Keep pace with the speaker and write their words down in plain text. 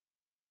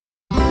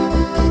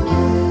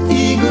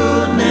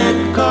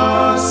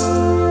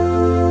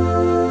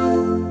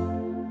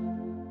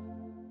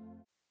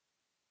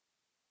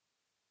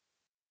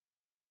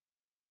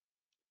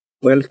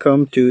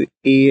Welcome to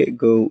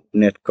Ego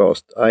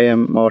Netcast. I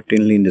am Martin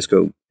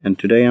Lindeskog, and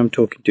today I'm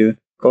talking to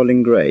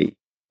Colin Gray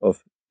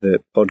of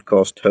the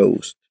podcast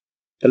host.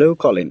 Hello,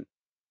 Colin.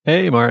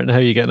 Hey, Martin. How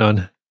are you getting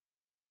on?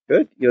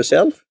 Good.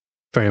 Yourself?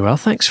 Very well,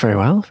 thanks. Very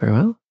well.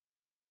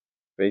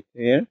 Great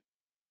to hear.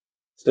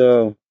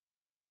 So,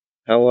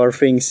 how are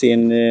things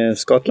in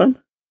Scotland?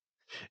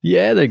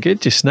 Yeah, they're good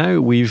just now.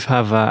 We've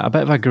have a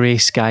bit of a grey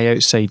sky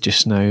outside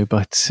just now,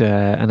 but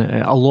and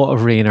a lot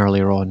of rain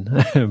earlier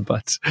on.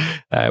 But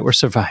we're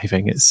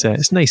surviving.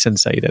 It's nice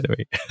inside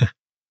anyway.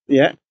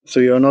 Yeah.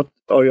 So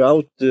Are you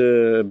out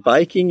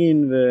biking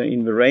in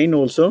the rain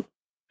also?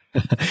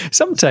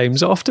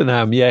 Sometimes,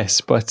 often yes,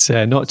 but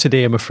not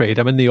today. I'm afraid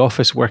I'm in the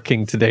office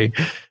working today,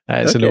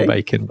 so no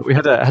biking. But we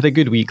had a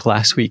good week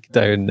last week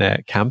down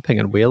camping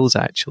in Wales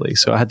actually,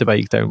 so I had the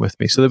bike down with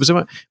me. So there was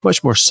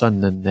much more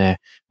sun and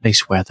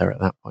nice weather at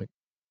that point.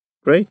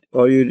 Great.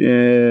 Are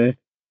you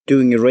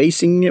doing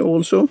racing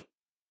also?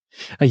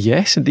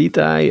 Yes, indeed.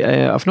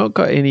 I've not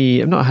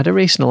had a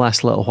race in the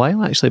last little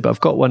while actually, but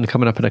I've got one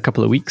coming up in a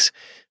couple of weeks.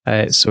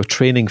 So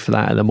training for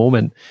that at the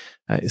moment.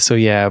 So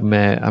yeah,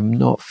 I'm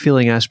not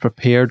feeling as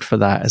prepared for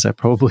that as I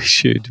probably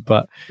should,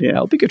 but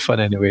it'll be good fun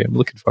anyway. I'm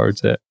looking forward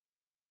to it.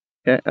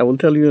 Yeah, I will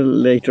tell you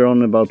later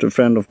on about a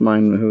friend of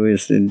mine who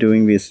is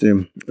doing this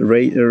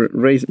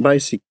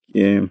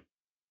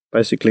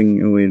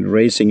bicycling with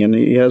racing, and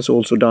he has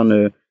also done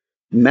a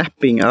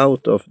mapping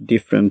out of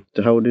different,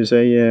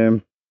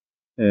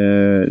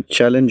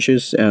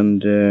 challenges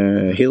and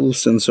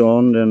hills and so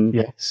on, and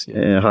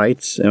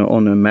heights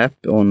on a map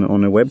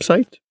on a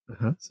website.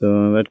 Uh-huh.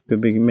 So that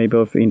could be maybe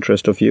of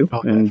interest of you,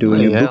 and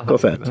doing a book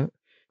of that.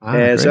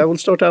 So I will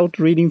start out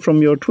reading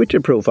from your Twitter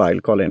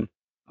profile, Colin.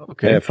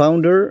 Okay.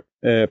 Founder,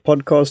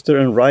 podcaster,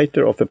 and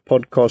writer of a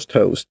podcast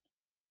host,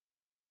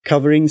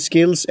 covering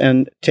skills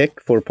and tech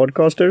for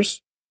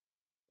podcasters.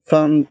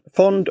 Fond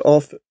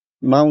of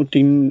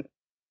mountain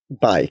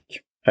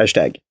bike.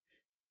 #.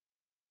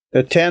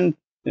 Attend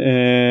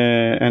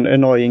and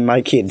annoying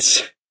my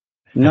kids.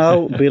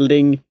 Now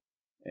building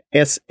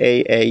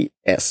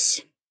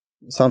SaaS.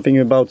 Something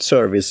about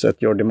service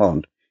at your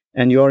demand.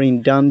 And you are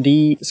in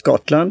Dundee,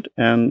 Scotland,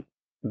 and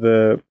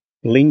the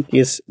link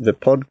is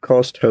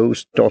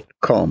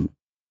thepodcasthost.com.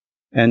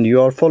 And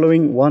you are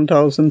following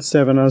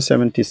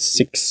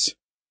 1,776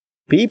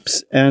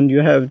 peeps, and you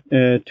have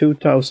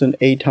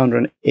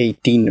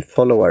 2,818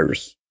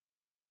 followers.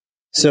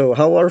 So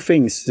how are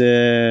things?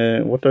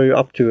 What are you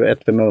up to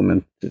at the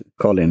moment,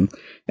 Colin?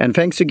 And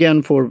thanks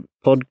again for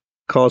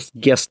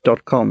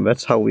podcastguest.com.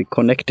 That's how we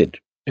connected.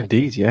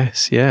 Indeed,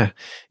 yes, yeah.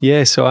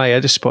 So I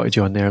just spotted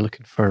you on there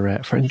looking for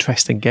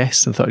interesting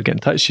guests and thought I'd get in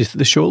touch.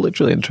 The show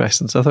looked really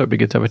interesting, so I thought it'd be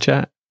good to have a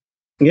chat.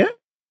 Yeah,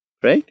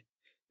 great.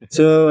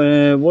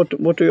 So what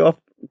are you up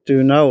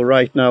to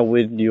right now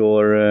with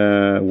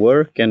your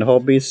work and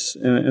hobbies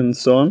and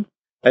so on?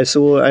 I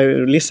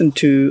listened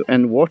to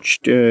and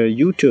watched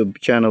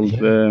YouTube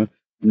channel,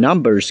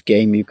 Numbers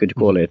Game, you could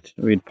call it,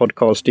 with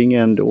podcasting,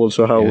 and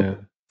also how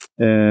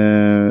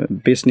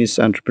business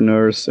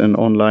entrepreneurs and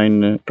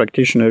online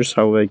practitioners,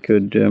 how they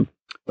could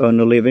earn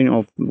a living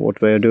of what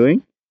they are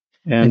doing,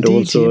 and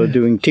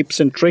doing tips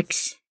and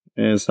tricks,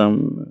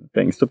 some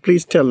things. So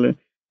please tell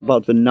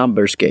about the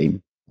Numbers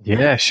Game.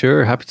 Yeah,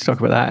 sure. Happy to talk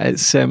about that.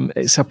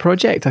 It's a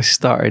project I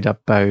started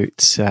about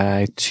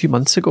 2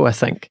 months ago, I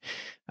think.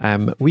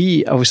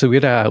 We're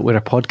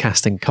a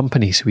podcasting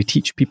company, so we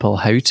teach people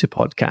how to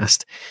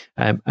podcast,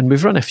 and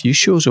we've run a few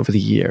shows over the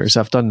years.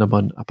 I've done them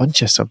on a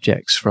bunch of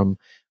subjects, from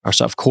our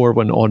sort of core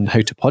one on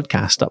how to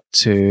podcast up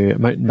to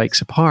Mountain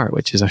Bikes Apart,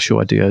 which is a show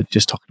I do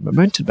just talking about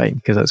mountain biking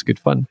because that's good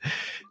fun.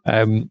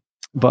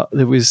 But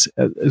there was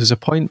a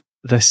point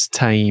this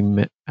time.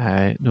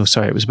 It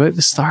was about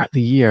the start of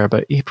the year,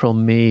 about April,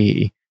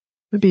 May.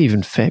 Maybe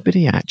even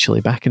February,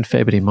 actually, back in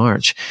February,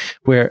 March,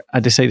 where I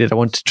decided I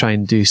wanted to try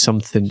and do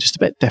something just a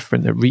bit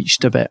different that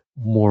reached a bit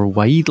more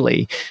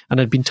widely.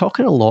 And I'd been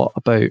talking a lot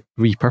about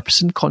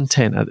repurposing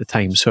content at the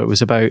time. So it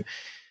was about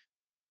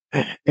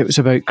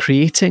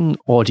creating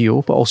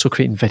audio, but also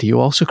creating video,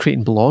 also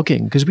creating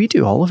blogging, because we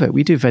do all of it.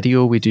 We do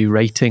video, we do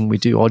writing, we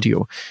do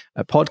audio,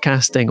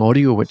 podcasting,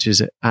 audio, which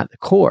is at the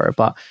core.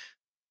 But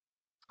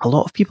a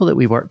lot of people that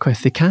we work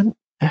with, they can't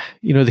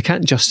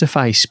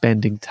justify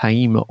spending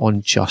time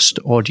on just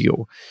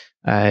audio.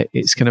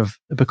 It's kind of,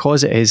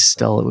 because it is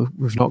still,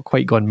 we've not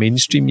quite gone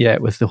mainstream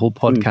yet with the whole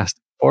podcast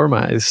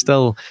format. It's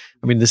still,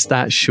 the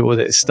stats show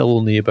that it's still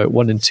only about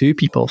 1 in 2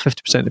 people,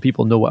 50% of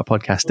people know what a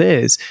podcast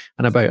is,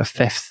 and about a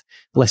fifth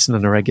listen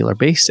on a regular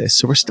basis.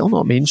 So we're still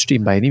not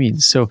mainstream by any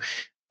means. So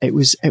it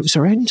was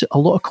around a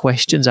lot of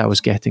questions I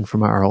was getting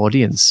from our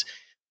audience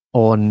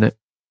on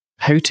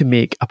how to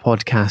make a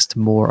podcast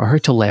more, or how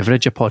to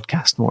leverage a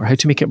podcast more, how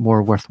to make it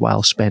more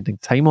worthwhile spending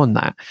time on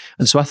that.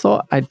 And so I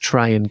thought I'd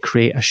try and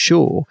create a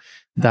show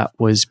that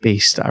was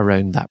based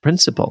around that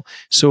principle.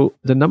 So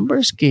the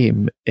Numbers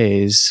Game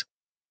is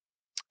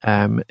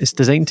it's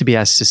designed to be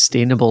as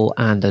sustainable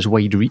and as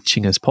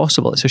wide-reaching as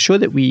possible. It's a show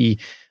that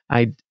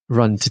I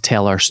run to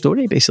tell our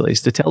story, basically.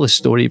 It's to tell the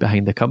story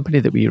behind the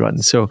company that we run.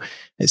 So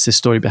it's the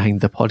story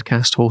behind the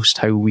podcast host,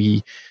 how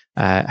we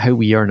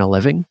earn a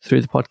living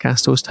through the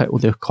podcast host, how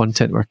the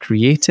content we're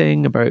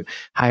creating, about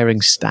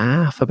hiring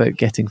staff, about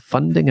getting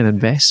funding and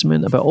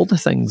investment, about all the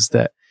things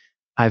that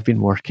I've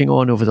been working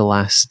on over the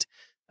last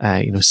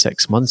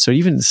 6 months, or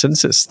even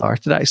since it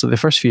started. Actually, the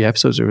first few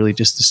episodes are really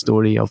just the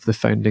story of the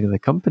founding of the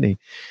company.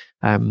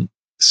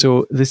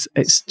 So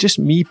it's just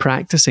me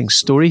practicing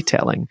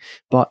storytelling,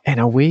 but in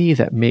a way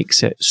that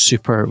makes it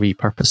super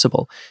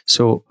repurposable.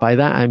 So by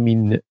that, I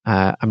mean,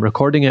 I'm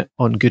recording it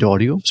on good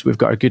audio. So we've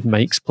got our good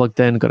mics plugged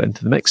in, got it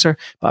into the mixer,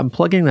 but I'm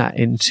plugging that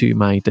into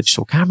my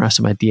digital camera,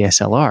 so my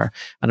DSLR,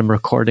 and I'm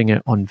recording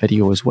it on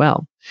video as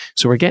well.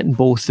 So we're getting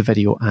both the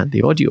video and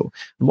the audio.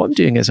 And what I'm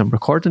doing is I'm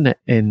recording it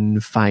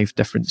in 5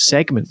 different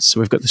segments. So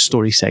we've got the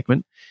story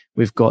segment.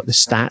 We've got the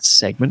stats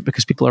segment,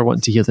 because people are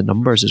wanting to hear the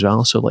numbers as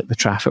well. So like the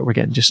traffic we're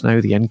getting just now,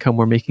 the income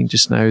we're making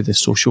just now, the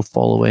social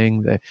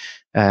following, the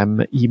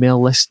email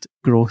list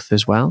growth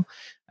as well.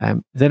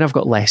 Then I've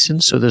got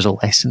lessons. So there's a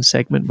lesson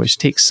segment, which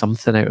takes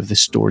something out of the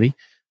story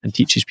and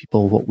teaches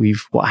people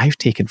what I've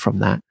taken from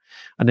that.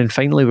 And then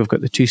finally, we've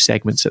got the 2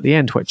 segments at the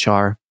end, which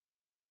are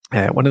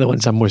one of the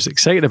ones I'm most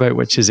excited about,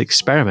 which is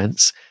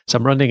experiments. So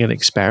I'm running an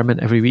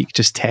experiment every week,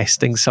 just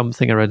testing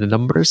something around the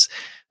numbers,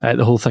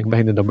 the whole thing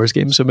behind the numbers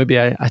game. So maybe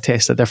I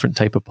test a different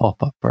type of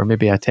pop-up, or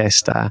maybe I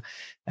test a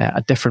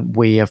different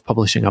way of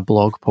publishing a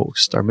blog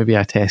post, or maybe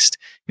I test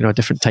a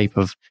different type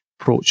of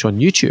approach on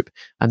YouTube,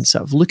 and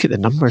sort of look at the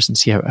numbers and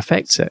see how it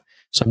affects it.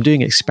 So I'm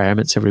doing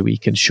experiments every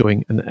week and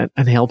showing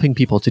and helping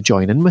people to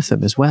join in with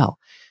them as well.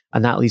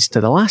 And that leads to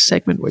the last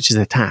segment, which is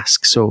a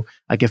task. So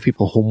I give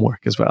people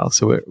homework as well.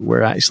 So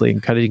we're actually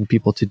encouraging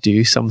people to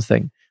do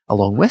something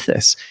along with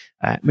this,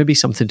 maybe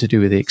something to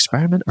do with the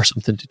experiment or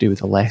something to do with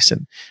the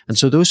lesson. And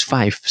so those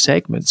 5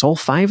 segments, all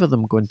 5 of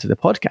them go into the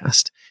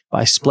podcast,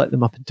 but I split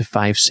them up into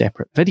 5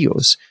 separate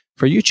videos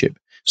for YouTube.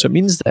 So it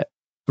means that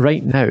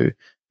right now,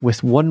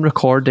 with one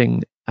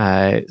recording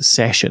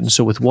session,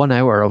 so with 1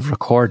 hour of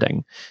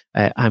recording,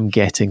 I'm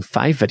getting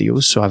 5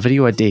 videos, so a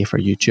video a day for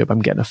YouTube.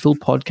 I'm getting a full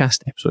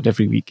podcast episode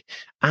every week.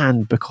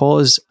 And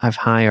because I've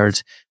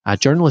hired a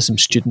journalism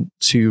student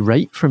to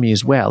write for me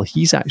as well,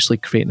 he's actually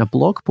creating a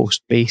blog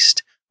post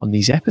based on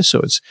these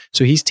episodes.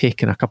 So he's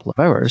taken a couple of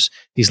hours,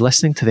 he's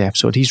listening to the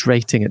episode, he's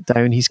writing it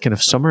down, he's kind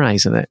of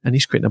summarizing it, and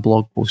he's creating a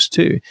blog post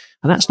too.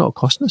 And that's not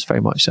costing us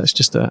very much. That's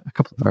just a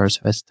couple of hours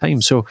of his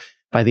time. So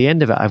by the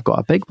end of it, I've got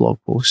a big blog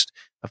post,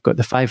 I've got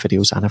the 5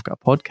 videos, and I've got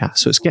a podcast.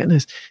 So it's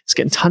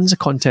getting tons of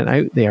content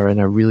out there in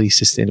a really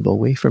sustainable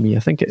way for me. I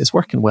think it is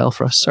working well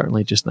for us,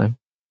 certainly just now.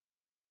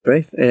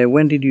 Great.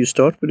 When did you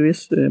start with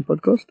this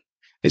podcast?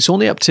 It's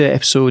only up to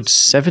episode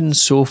 7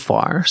 so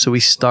far. So we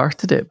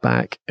started it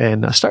back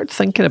in, I started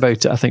thinking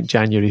about it, I think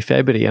January,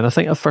 February. And I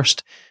think I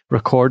first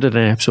recorded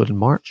an episode in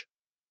March.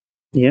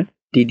 Yeah.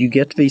 Did you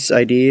get this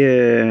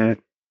idea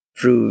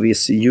through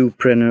this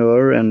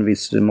Youpreneur and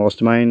this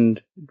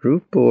mastermind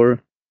group,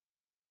 or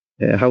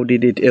how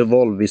did it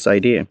evolve, this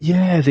idea?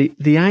 Yeah,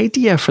 the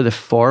idea for the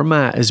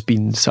format has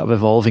been sort of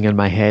evolving in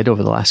my head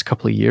over the last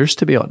couple of years,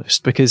 to be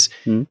honest, because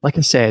like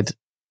I said,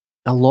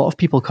 a lot of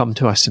people come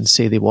to us and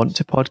say they want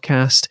to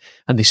podcast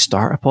and they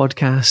start a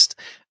podcast,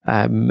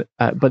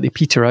 but they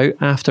peter out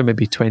after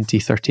maybe 20,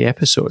 30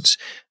 episodes.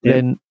 Yeah.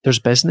 Then there's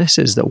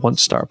businesses that want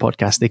to start a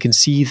podcast. They can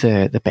see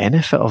the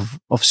benefit of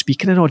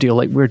speaking in audio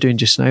like we're doing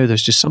just now.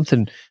 There's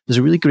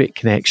a really great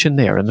connection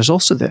there. And there's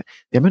also the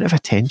amount of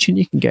attention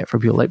you can get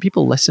from people. Like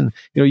people listen,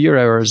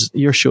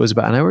 your show is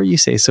about an hour, you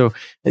say. So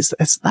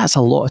that's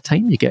a lot of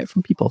time you get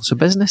from people. So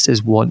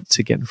businesses want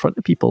to get in front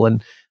of people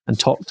and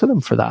talk to them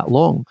for that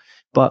long.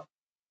 But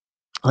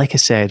like I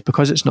said,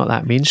 because it's not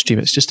that mainstream,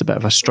 it's just a bit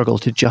of a struggle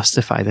to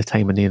justify the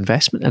time and the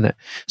investment in it.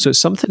 So it's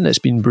something that's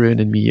been brewing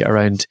in me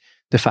around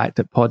the fact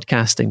that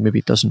podcasting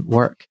maybe doesn't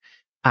work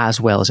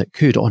as well as it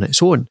could on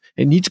its own.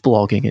 It needs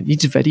blogging, it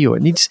needs video,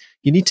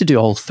 you need to do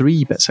all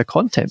 3 bits of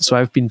content. So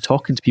I've been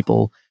talking to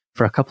people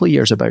for a couple of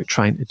years about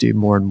trying to do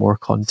more and more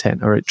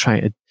content, or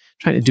trying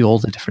to do all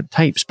the different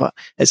types, but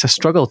it's a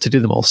struggle to do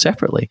them all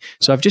separately.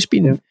 So I've just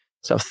been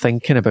sort of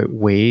thinking about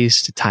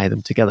ways to tie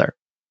them together.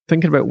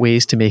 Thinking about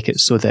ways to make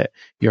it so that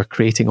you're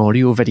creating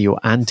audio, video,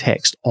 and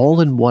text all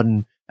in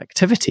one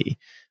activity,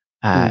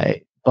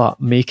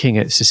 but making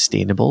it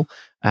sustainable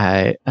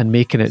and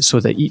making it so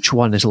that each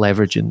one is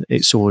leveraging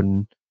its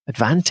own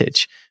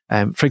advantage.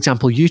 For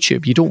example,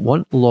 YouTube, you don't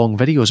want long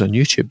videos on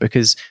YouTube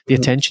because the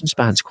attention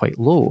span's quite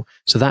low.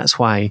 So that's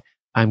why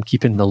I'm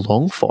keeping the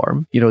long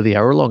form, the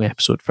hour-long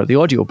episode for the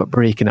audio, but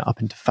breaking it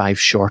up into 5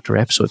 shorter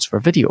episodes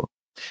for video.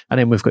 And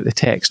then we've got the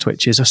text,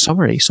 which is a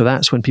summary. So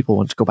that's when people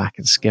want to go back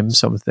and skim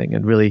something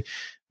and really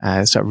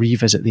sort of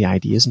revisit the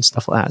ideas and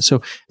stuff like that.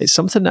 So it's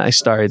something that I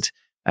started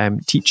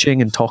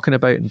teaching and talking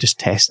about and just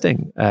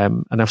testing.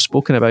 And I've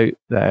spoken about,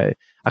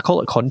 I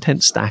call it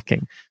content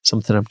stacking,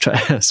 something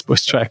I'm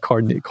supposed to try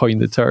to coin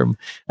the term.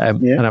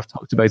 And I've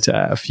talked about it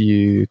at a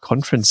few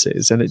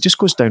conferences, and it just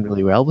goes down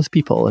really well with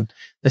people. And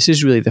this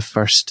is really the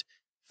first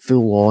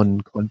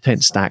full-on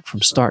content stack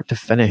from start to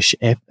finish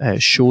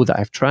show that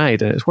I've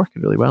tried, and it's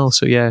working really well.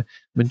 So yeah,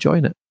 I'm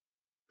enjoying it.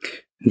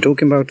 And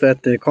talking about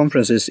that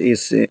conferences,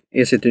 is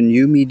it a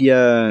New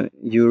Media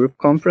Europe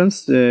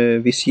conference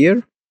this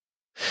year?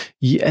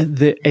 Yeah,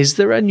 is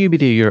there a New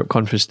Media Europe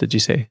conference, did you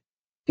say?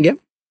 Yeah.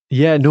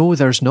 Yeah, no,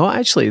 there's not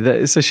actually.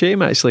 It's a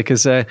shame actually,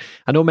 because I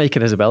know Mike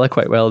and Isabella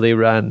quite well. They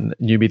ran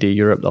New Media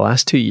Europe the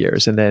last 2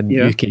 years, and then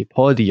UK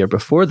Pod the year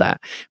before that.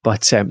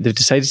 But they've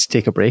decided to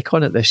take a break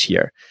on it this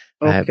year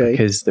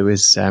because there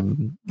was,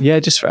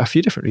 just for a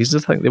few different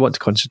reasons. I think they want to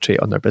concentrate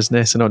on their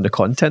business and on the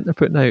content they're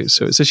putting out.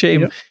 So it's a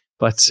shame. Yep.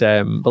 But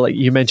like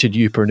you mentioned,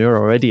 Youpreneur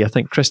already. I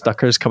think Chris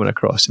Ducker's coming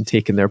across and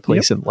taking their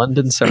place in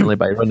London, certainly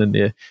by running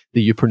the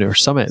Youpreneur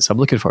Summit. So I'm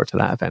looking forward to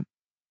that event.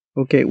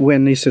 Okay,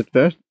 when is it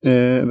that?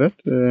 Where?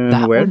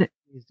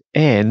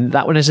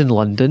 That one is in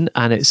London,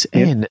 and it's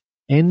in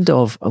end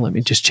of. let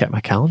me just check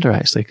my calendar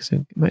actually, because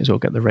I might as well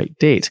get the right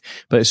date.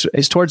 But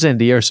it's towards the end of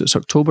the year, so it's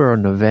October or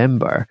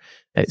November.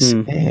 It's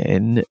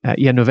in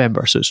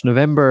November, so it's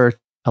November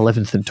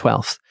 11th and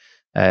 12th.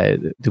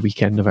 The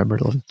weekend, November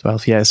 11th,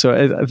 12th. Yeah,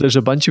 so there's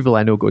a bunch of people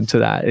I know going to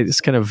that. It's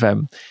kind of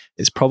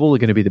it's probably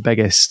going to be the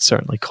biggest,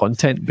 certainly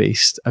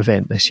content-based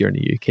event this year in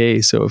the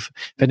UK. So if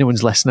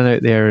anyone's listening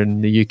out there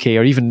in the UK,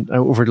 or even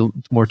over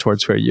more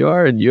towards where you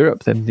are in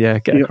Europe, then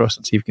get across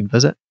and see if you can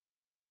visit.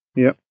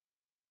 Yeah.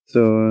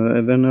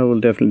 So then I will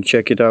definitely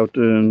check it out.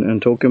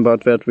 And talking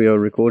about that, we are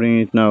recording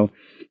it now at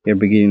the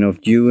beginning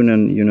of June,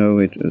 and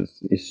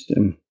it's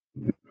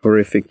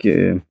horrific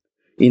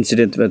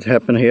incident that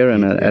happened here,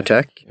 an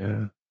attack.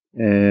 Yeah.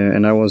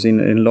 And I was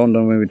in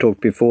London when we talked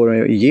before,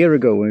 a year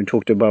ago, when we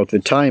talked about the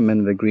time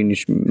and the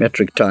Greenwich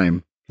Metric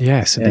Time.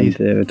 Yes, indeed.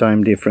 And the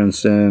time difference.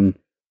 So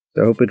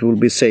I hope it will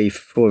be safe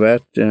for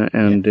that.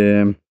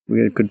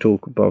 We could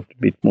talk a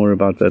bit more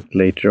about that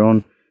later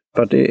on.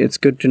 But it's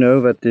good to know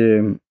that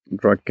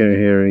Drucker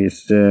here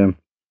is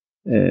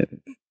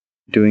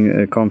doing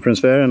a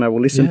conference there, and I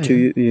will listen to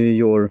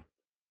your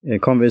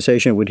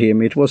conversation with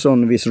him. It was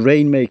on this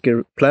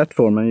Rainmaker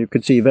platform, and you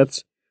could see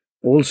that's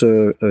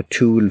also a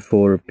tool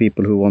for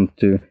people who want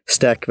to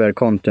stack their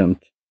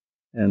content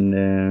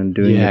and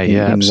doing it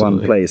in one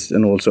place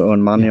and also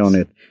earn money on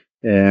it.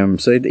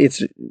 So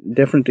it's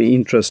definitely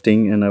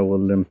interesting, and I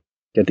will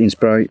get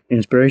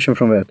inspiration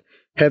from that.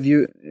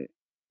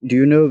 Do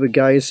you know the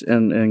guys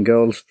and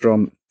girls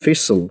from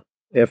Fizzle?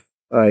 Fizzle.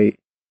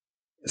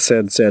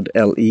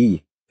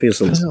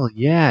 Fizzle,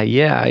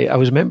 I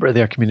was a member of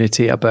their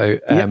community about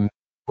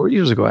 4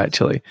 years ago,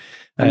 actually.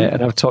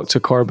 And I've talked to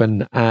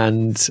Corbin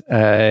and Chase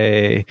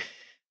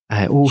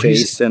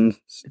and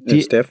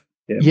Steph.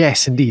 Yeah.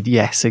 Yes, indeed.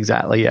 Yes,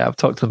 exactly. Yeah, I've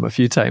talked to them a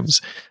few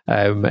times.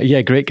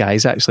 Great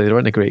guys, actually. They're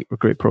running a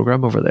great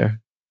program over there.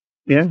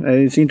 Yeah,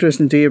 it's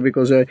interesting to hear,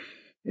 because I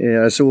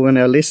saw when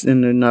I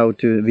listen now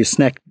to the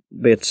snack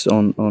bits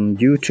on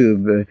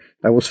YouTube,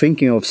 I was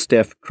thinking of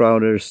Steph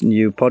Crowder's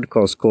new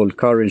podcast called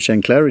Courage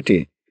and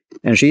Clarity.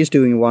 And she's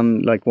doing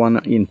one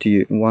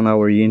interview, 1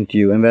 hour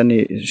interview, and then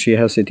she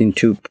has it in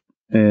two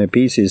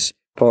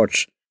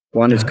parts.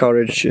 One is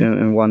courage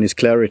and one is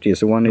clarity.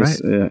 So one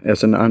is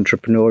as an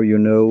entrepreneur, you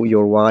know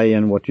your why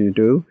and what you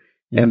do,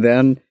 and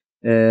then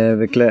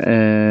the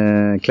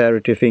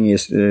clarity thing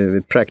is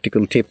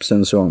practical tips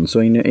and so on. So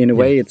in a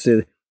way, it's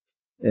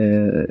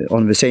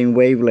on the same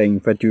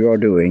wavelength that you are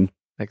doing.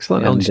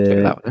 Excellent. I'll just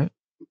check that one out.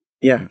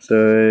 Yeah, so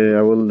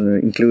I will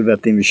include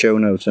that in the show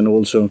notes, and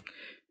also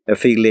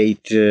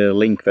affiliate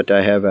link that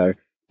I have there.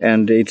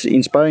 And it's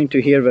inspiring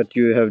to hear that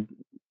you have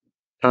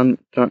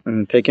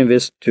taken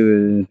this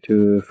to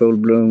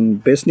full-blown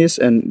business,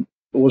 and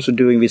also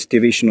doing this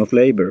division of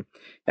labor.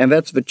 And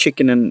that's the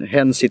chicken and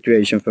hen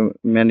situation for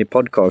many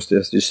podcasters.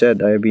 As you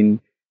said, I've been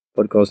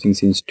podcasting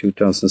since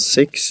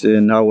 2006,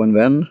 now and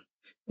then,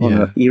 on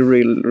an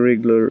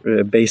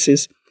irregular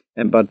basis,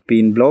 but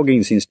been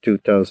blogging since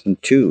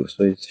 2002,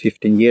 so it's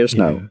 15 years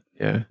now.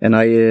 Yeah. And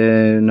I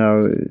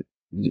now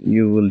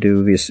you will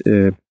do this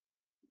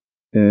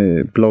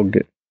blog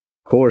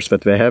course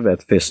that we have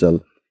at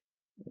Fizzle,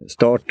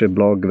 Start a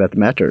Blog That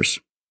Matters.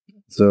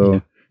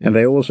 So, and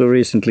they also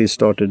recently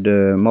started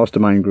a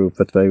mastermind group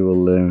that they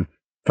will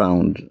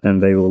found,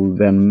 and they will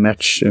then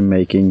match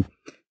making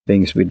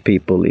things with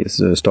people,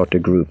 is start a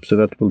group. So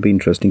that will be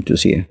interesting to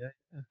see.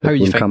 How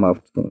you will come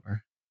out.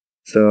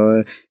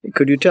 So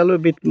could you tell a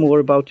bit more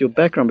about your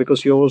background?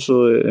 Because you're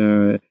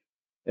also,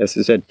 as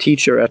you said,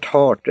 teacher at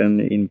heart,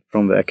 and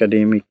from the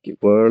academic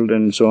world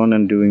and so on,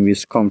 and doing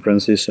these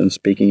conferences and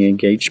speaking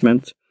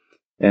engagement.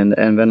 And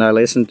when I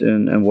listened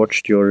and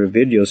watched your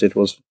videos, it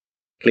was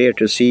clear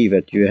to see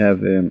that you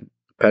have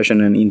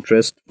passion and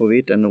interest for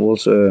it, and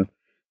also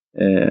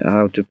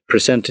how to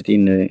present it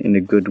in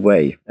a good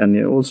way, and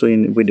also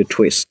with a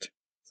twist.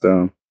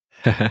 So.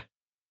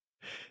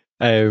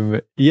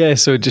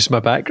 So just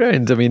my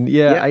background. I mean,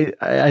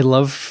 I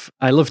love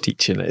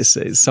teaching.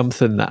 It's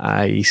something that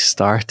I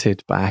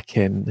started back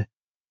in,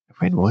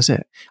 when was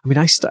it? I mean,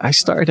 I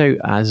started out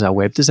as a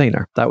web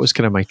designer. That was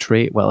kind of my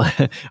trait. Well,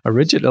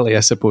 originally, I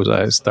suppose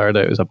I started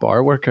out as a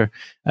bar worker.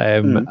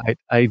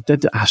 I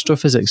did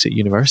astrophysics at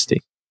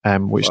university.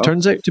 which Wow.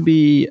 turns out to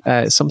be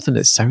something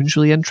that sounds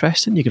really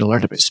interesting. You're going to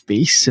learn about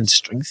space and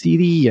string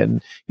theory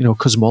and,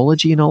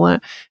 cosmology and all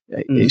that.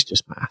 It's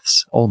just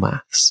maths, all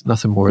maths,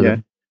 nothing more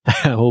than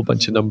a whole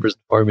bunch of numbers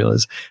and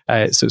formulas.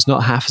 So it's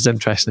not half as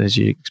interesting as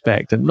you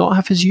expect, and not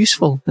half as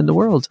useful in the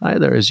world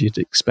either as you'd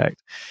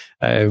expect.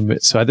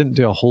 So I didn't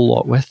do a whole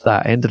lot with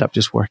that. I ended up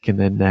just working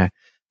in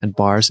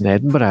bars in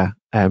Edinburgh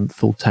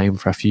full time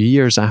for a few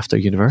years after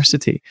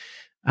university.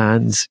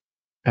 And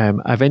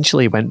I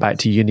eventually went back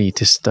to uni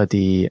to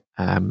study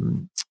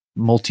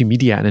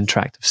multimedia and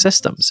interactive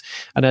systems.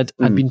 And I'd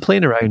been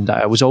playing around.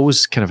 I was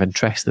always kind of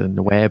interested in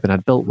the web, and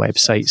I'd built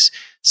websites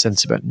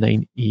since about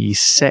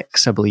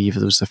 96, I believe.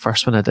 It was the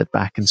first one I did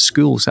back in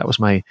school. So that was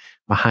my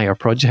higher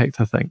project,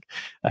 I think.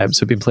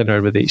 So I've been playing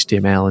around with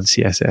HTML and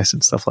CSS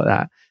and stuff like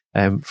that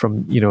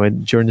from,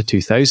 during the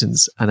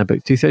 2000s. And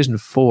about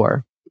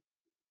 2004,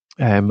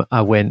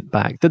 I went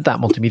back, did that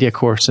multimedia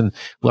course and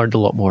learned a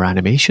lot more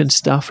animation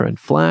stuff around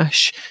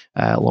Flash,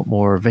 a lot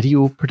more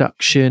video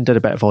production, did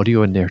a bit of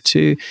audio in there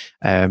too,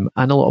 and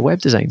a lot of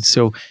web design.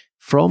 So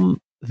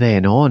from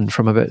then on,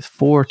 from about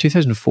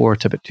 2004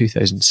 to about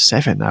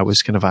 2007, I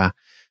was kind of a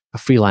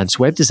freelance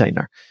web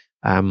designer.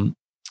 I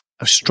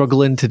was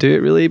struggling to do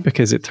it really,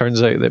 because it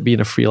turns out that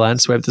being a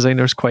freelance web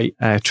designer is quite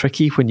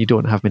tricky when you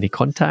don't have many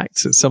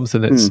contacts. It's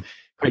something that's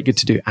quite good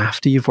to do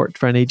after you've worked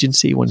for an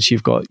agency, once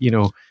you've got,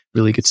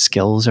 really good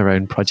skills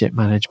around project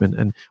management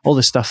and all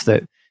the stuff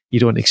that you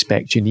don't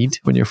expect you need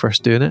when you're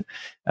first doing it.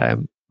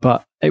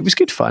 But it was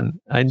good fun.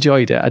 I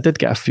enjoyed it. I did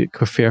get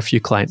a fair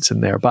few clients in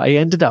there, but I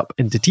ended up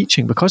into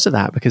teaching because of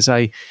that, because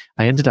I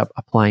ended up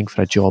applying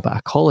for a job at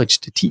a college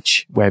to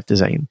teach web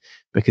design,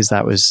 because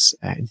that was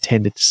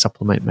intended to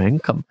supplement my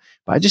income.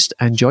 But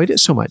I enjoyed it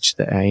so much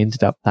that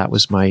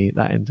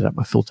that ended up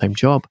my full-time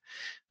job.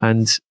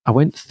 And I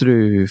went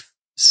through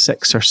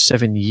 6 or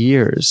 7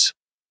 years,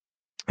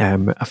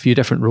 a few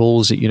different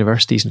roles at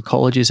universities and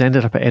colleges,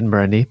 ended up at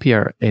Edinburgh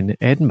Napier in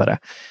Edinburgh,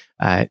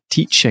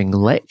 teaching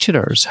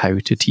lecturers how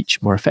to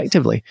teach more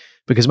effectively,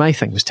 because my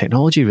thing was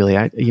technology really.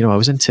 I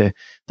was into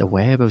the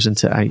web.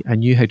 I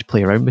knew how to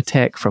play around with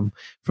tech, from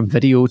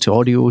video to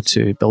audio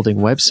to building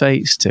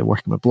websites to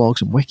working with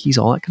blogs and wikis,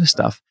 all that kind of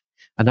stuff.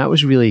 And that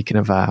was really kind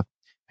of a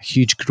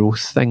huge growth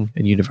thing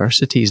in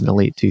universities in the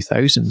late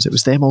 2000s. It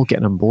was them all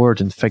getting on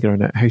board and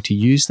figuring out how to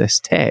use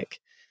this tech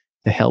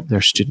to help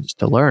their students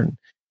to learn.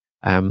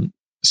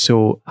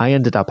 So I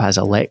ended up as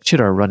a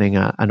lecturer running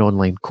an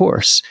online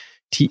course,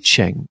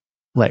 teaching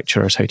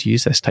lecturers how to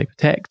use this type of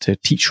tech to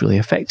teach really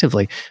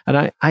effectively.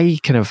 And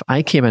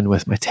I came in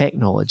with my tech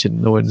knowledge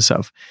and knowing sort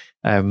of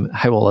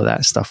how all of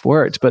that stuff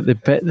worked. But the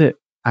bit that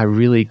I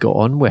really got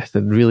on with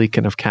and really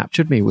kind of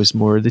captured me was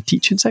more the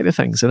teaching side of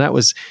things. And that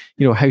was,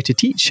 how to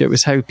teach. It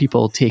was how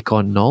people take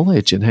on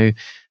knowledge, and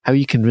how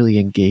you can really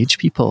engage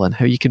people, and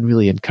how you can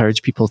really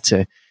encourage people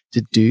to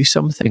do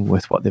something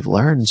with what they've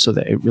learned, so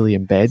that it really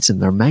embeds in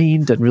their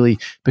mind and really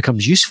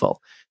becomes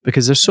useful.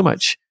 Because there's so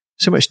much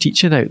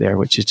teaching out there,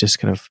 which is just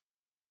kind of,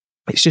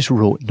 it's just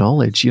rote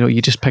knowledge.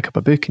 You just pick up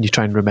a book and you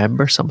try and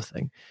remember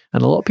something.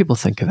 And a lot of people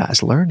think of that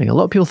as learning. A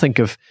lot of people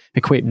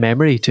equate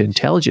memory to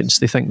intelligence.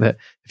 They think that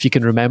if you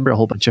can remember a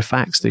whole bunch of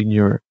facts, then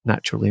you're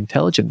naturally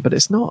intelligent. But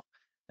it's not.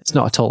 It's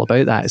not at all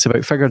about that. It's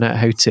about figuring out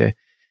how to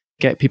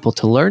get people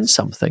to learn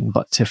something,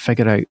 but to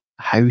figure out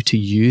how to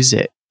use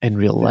it in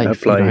real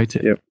life.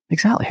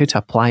 Exactly, how to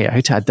apply it,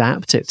 how to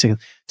adapt it to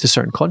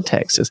certain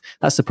contexts.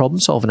 That's the problem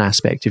solving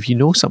aspect. If you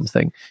know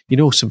something, you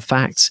know some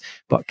facts,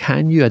 but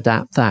can you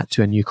adapt that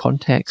to a new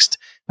context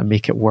and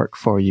make it work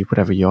for you,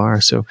 whatever you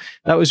are? So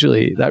that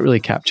really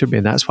captured me,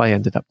 and that's why I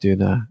ended up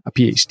doing a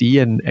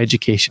PhD in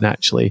education,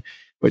 actually,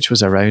 which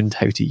was around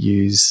how to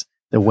use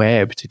the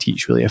web to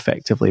teach really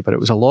effectively. But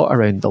it was a lot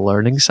around the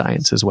learning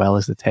science as well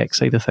as the tech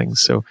side of things.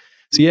 So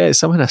yeah, it's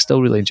something I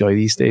still really enjoy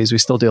these days. We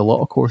still do a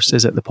lot of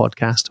courses at the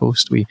Podcast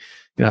Host.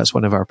 That's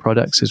one of our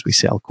products, is we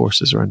sell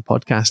courses around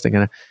podcasting.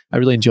 And I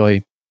really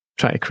enjoy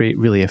trying to create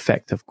really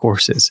effective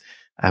courses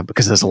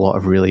because there's a lot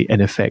of really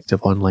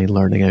ineffective online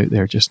learning out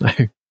there just now.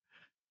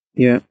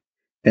 Yeah.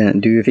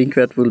 And do you think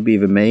that will be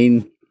the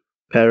main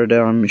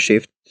paradigm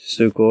shift,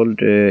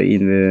 so-called,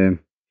 in the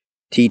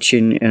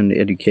teaching and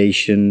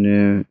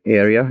education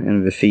area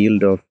and the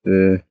field of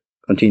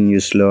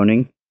continuous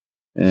learning?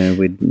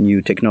 With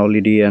new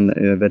technology, and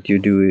that you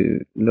do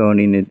learn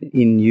in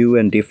new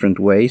and different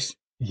ways.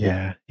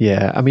 Yeah.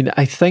 I mean,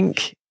 I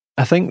think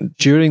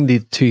during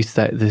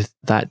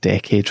that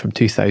decade from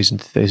 2000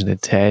 to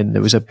 2010,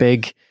 there was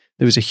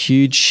a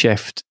huge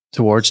shift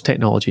towards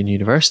technology in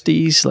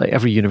universities. Like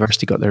every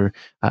university got their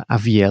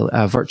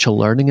a virtual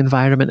learning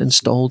environment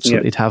installed, so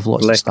they'd have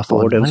lots of stuff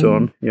online and so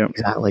on. Yeah,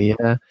 exactly.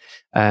 Yeah,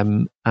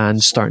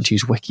 and starting to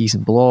use wikis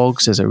and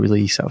blogs as a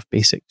really sort of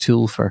basic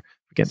tool for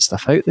getting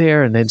stuff out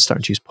there, and then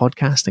starting to use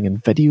podcasting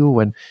and video.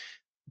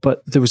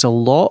 But there was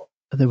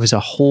a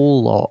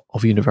whole lot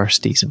of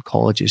universities and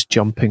colleges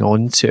jumping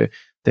onto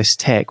this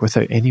tech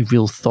without any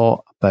real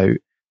thought about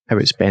how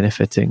it's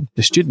benefiting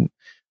the student.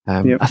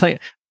 I think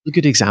a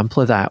good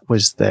example of that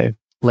was the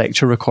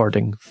lecture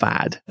recording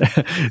fad.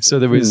 So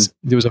there was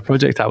a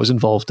project I was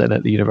involved in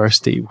at the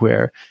university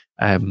where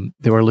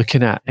they were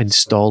looking at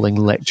installing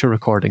lecture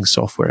recording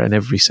software in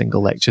every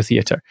single lecture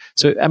theatre.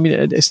 So, I mean,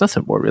 it's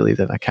nothing more really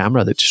than a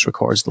camera that just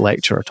records the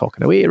lecturer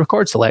talking away. It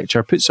records the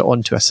lecture, puts it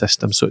onto a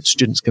system so that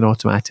students can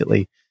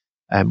automatically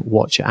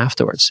watch it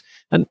afterwards.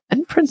 And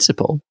in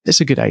principle,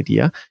 it's a good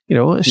idea. You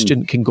know, a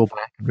student can go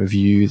back and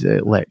review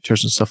the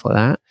lectures and stuff like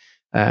that.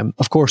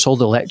 Of course, all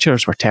the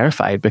lecturers were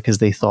terrified because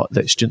they thought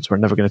that students were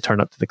never going to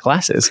turn up to the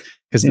classes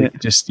because they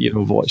could just,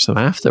 watch them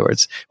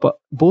afterwards. But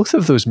both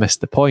of those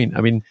missed the point.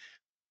 I mean,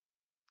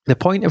 the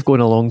point of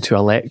going along to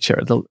a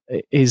lecture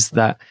is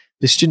that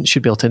the student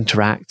should be able to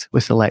interact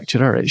with the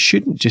lecturer. It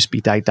shouldn't just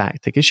be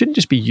didactic. It shouldn't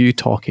just be you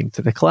talking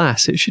to the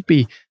class. It should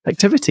be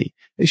activity.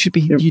 It should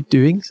be you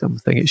doing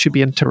something. It should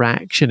be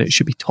interaction. It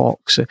should be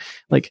talks.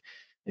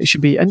 It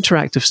should be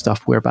interactive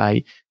stuff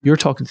whereby you're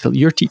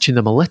teaching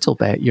them a little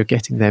bit. You're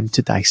getting them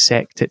to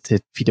dissect it, to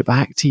feed it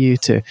back to you,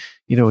 to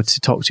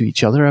talk to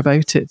each other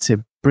about it,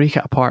 to break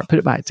it apart, put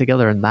it back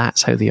together, and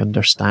that's how they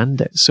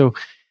understand it. So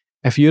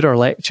if you're a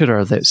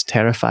lecturer that's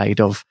terrified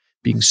of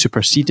being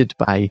superseded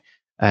by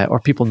or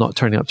people not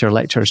turning up to your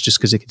lectures just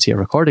because they can see a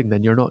recording,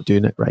 then you're not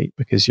doing it right,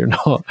 because you're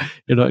not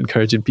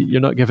encouraging people,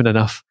 you're not giving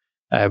enough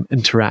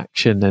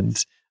interaction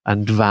and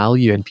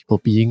value in people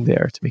being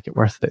there to make it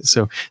worth it.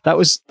 So that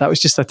was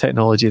just a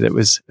technology that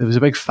was a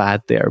big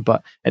fad there,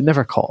 but it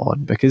never caught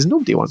on because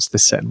nobody wants to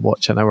sit and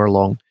watch an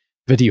hour-long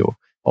video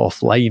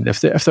offline.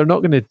 If they're not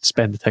going to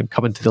spend the time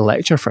coming to the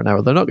lecture for an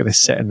hour, they're not going to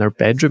sit in their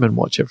bedroom and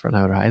watch it for an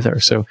hour either.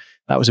 So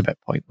that was a bit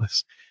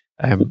pointless.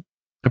 I mean,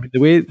 the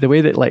way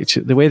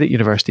that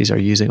universities are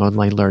using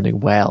online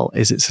learning well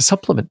is it's a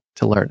supplement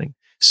to learning.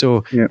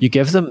 So you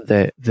give them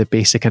the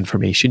basic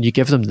information, you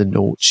give them the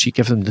notes, you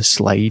give them the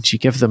slides, you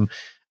give them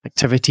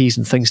activities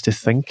and things to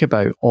think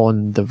about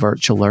on the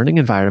virtual learning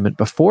environment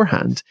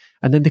beforehand,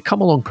 and then they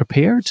come along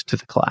prepared to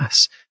the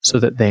class so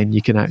that then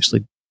you can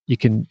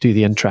do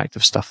the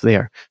interactive stuff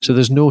there. So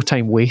there's no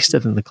time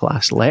wasted in the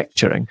class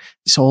lecturing.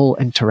 It's all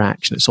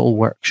interaction, it's all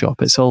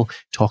workshop, it's all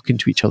talking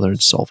to each other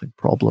and solving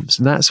problems.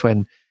 And that's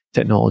when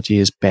technology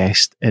is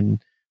best in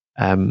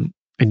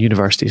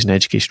universities and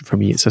education. For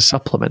me, it's a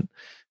supplement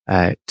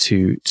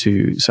to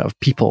sort of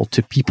people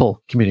to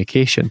people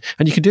communication.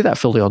 And you can do that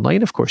fully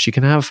online, of course. You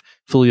can have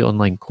fully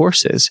online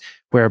courses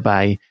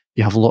whereby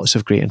you have lots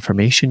of great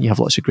information, you have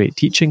lots of great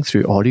teaching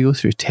through audio,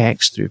 through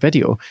text, through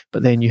video,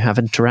 but then you have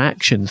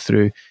interaction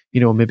through,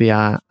 maybe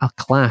a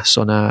class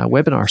on a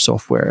webinar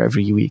software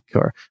every week,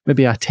 or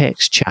maybe a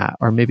text chat,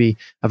 or maybe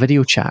a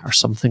video chat or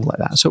something like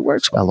that. So it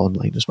works well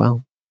online as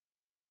well.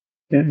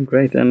 Yeah,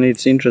 great. And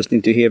it's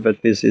interesting to hear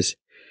that this is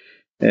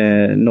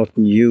not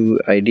new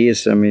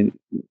ideas. I mean,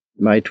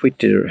 my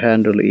Twitter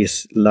handle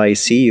is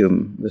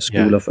Lyceum, the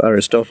school of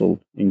Aristotle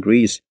in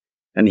Greece.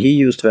 And he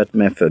used that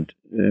method,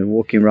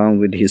 walking around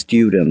with his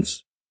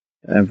students,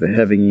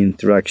 having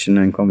interaction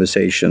and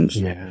conversations.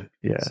 Yeah.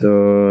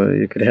 So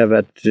you could have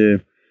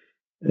that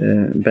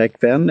back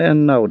then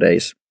and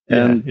nowadays.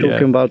 And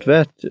talking about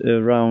that,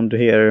 around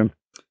here,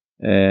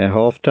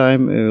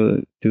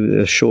 halftime, do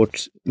a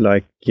short,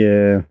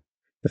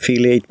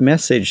 affiliate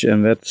message,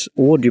 and that's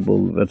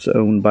Audible, that's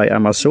owned by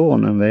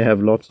Amazon, and they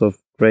have lots of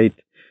great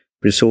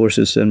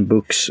resources and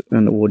books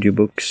and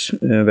audiobooks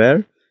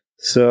there.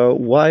 So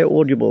why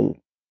Audible?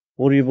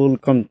 Audible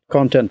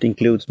content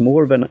includes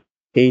more than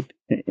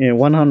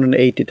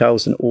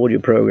 180,000 audio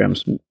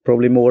programs,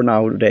 probably more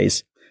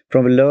nowadays,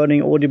 from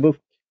learning audiobook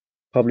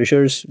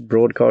publishers,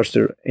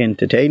 broadcaster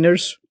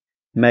entertainers,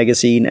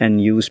 magazine and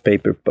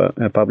newspaper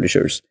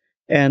publishers,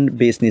 and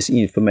business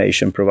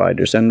information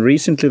providers. And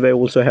recently they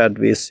also had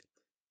this,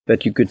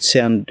 that you could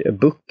send a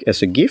book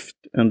as a gift,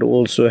 and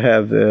also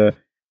have a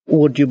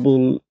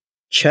Audible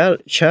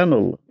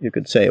channel, you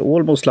could say,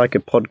 almost like a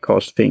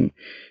podcast thing.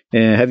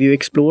 Have you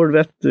explored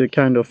that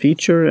kind of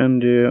feature,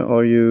 and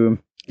are you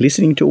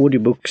listening to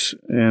audiobooks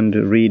and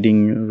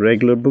reading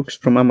regular books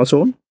from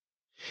Amazon?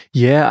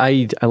 Yeah,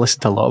 I listen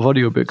to a lot of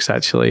audiobooks,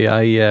 actually.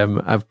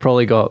 I've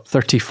probably got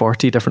 30,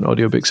 40 different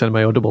audiobooks in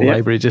my Audible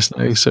library just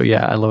now. So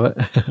yeah, I love it.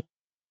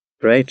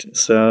 Great.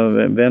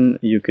 So then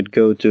you could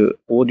go to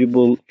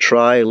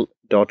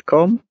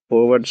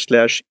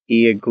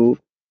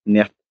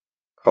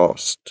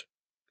audibletrial.com/EgoNetcast.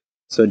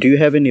 So do you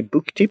have any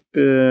book tip,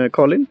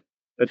 Colin,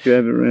 that you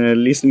are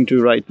listening to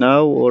right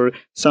now, or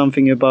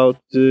something about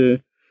how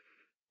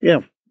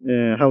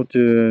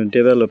to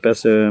develop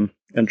as an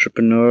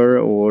entrepreneur,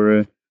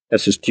 or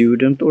as a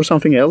student, or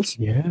something else?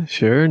 Yeah,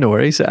 sure, no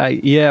worries. I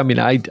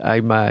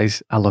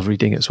love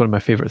reading. It's one of my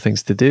favorite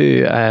things to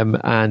do.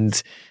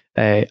 And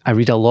I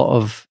read a lot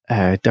of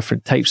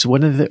different types.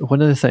 One of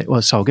the things.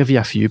 Well, so I'll give you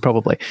a few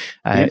probably.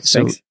 Thanks.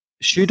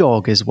 Shoe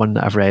Dog is one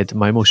that I've read,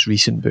 my most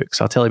recent book.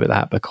 So I'll tell you about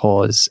that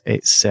because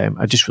it's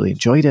I just really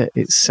enjoyed it.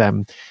 It's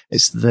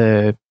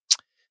the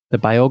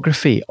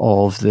biography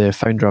of the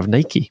founder of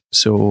Nike.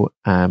 So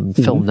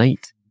Phil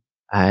Knight.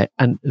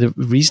 And the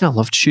reason I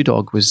loved Shoe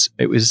Dog was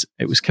it was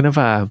kind of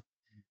a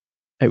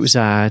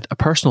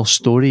personal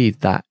story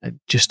that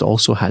just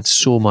also had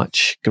so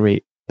much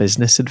great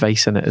business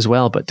advice in it as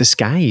well, but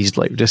disguised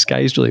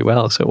really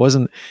well. So it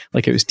wasn't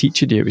like it was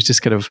teaching you; it was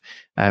just kind of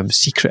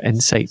secret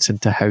insights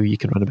into how you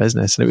can run a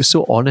business, and it was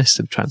so honest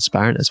and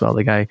transparent as well.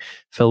 The guy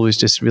Phil was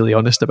just really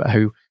honest about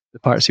how the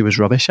parts he was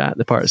rubbish at,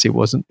 the parts he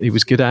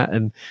was good at,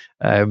 and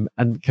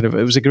kind of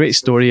it was a great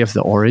story of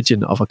the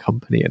origin of a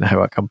company and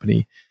how a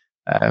company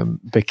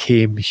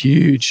became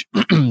huge.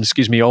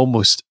 Excuse me,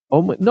 almost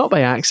not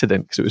by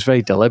accident, because it was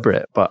very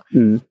deliberate, but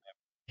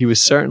he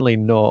was certainly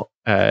not.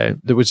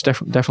 There was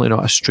definitely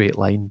not a straight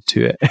line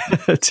to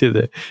it, to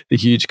the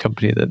huge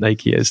company that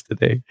Nike is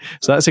today.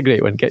 So that's a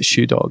great one. Get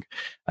Shoe Dog.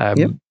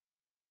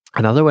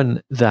 Another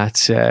one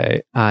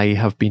that I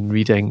have been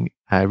reading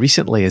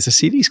recently is a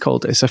series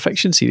it's a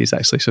fiction series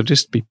actually, so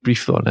just be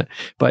brief on it,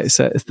 but it's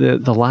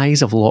the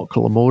Lies of Locke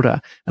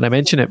Lamora, and I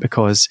mention it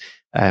because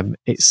I'm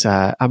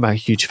a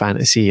huge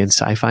fantasy and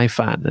sci-fi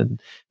fan, and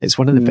it's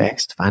one of the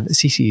best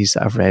fantasy series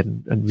that I've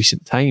read in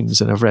recent times,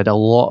 and I've read a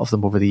lot of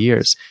them over the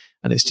years,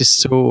 and it's just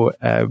so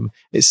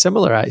it's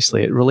similar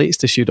actually. It relates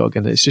to Shoe Dog,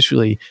 and it's just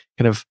really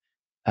kind of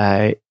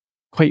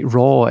quite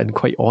raw and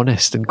quite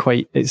honest, and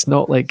it's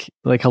not like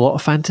a lot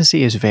of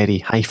fantasy is very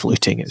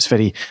highfalutin. It's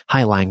very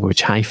high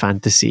language, high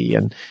fantasy,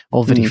 and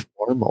all very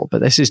formal. But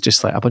this is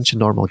just like a bunch of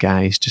normal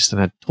guys, just in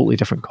a totally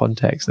different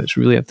context. And it's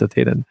really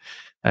entertaining.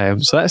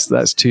 So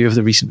that's two of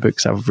the recent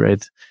books I've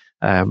read,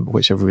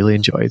 which I've really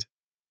enjoyed.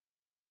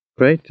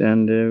 Great,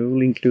 and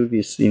we'll include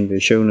this in the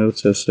show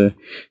notes as a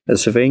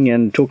thing.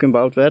 And talking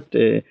about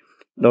that,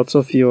 lots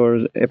of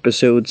your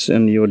episodes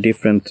and your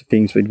different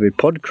things with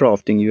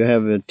podcrafting, you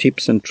have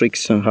tips and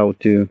tricks on how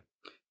to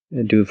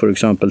do, for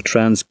example,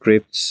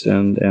 transcripts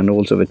and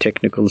also the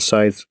technical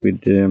sides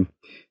with,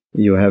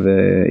 you have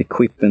a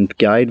equipment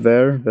guide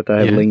there that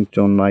I have linked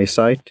on my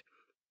site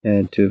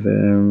to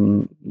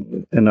the,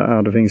 and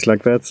other things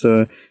like that.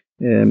 So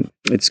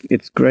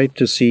it's great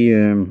to see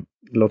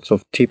lots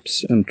of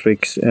tips and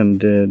tricks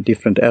and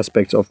different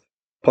aspects of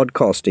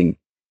podcasting.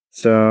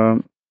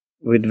 So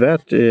with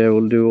that,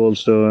 we'll do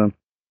also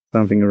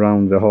something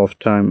around the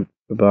halftime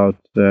about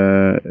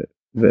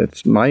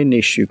that's my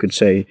niche, you could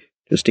say,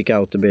 to stick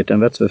out a bit,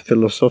 and that's a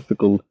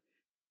philosophical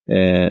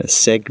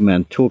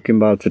segment, talking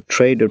about the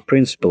trader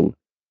principle,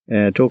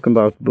 talking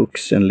about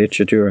books and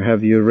literature.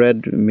 Have you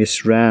read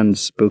Miss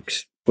Rand's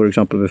books, for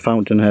example, The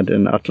Fountainhead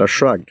and Atlas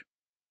Shrugged?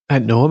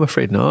 No, I'm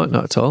afraid not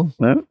at all.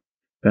 Well,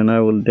 then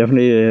I will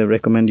definitely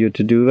recommend you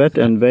to do that.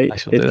 And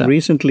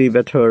recently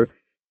that her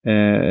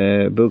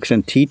books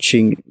and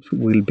teaching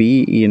will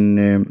be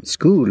in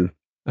school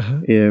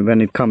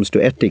when it comes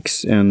to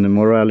ethics and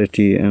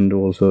morality and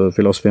also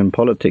philosophy and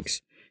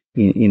politics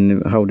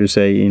in how to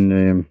say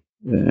in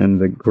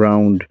the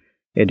ground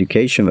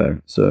education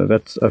there. So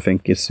that I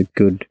think is a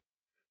good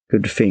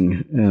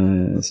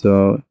thing.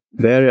 So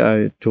there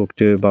I talked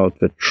to you about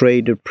the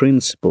trader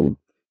principle.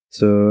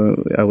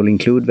 So I will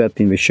include that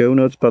in the show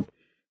notes. But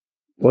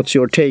what's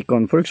your take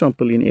on, for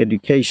example, in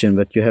education,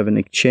 that you have an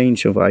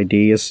exchange of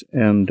ideas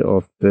and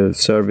of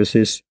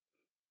services,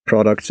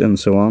 products, and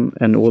so on,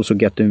 and also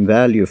getting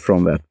value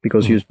from that?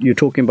 Because you're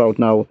talking about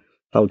now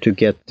how to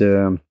get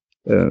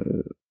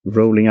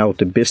rolling out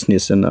the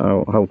business and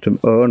how to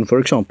earn, for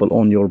example,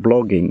 on your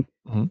blogging,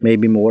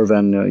 maybe more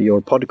than your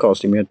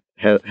podcasting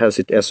has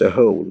it as a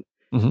whole.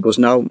 Because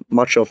now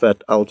much of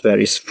that out there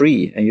is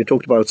free. And you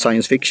talked about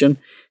science fiction.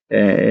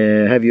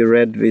 Have you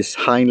read this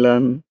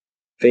Heinlein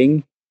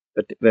thing?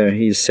 Where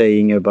he's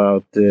saying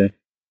about there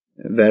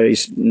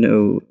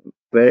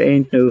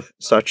ain't no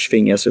such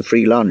thing as a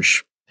free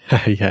lunch.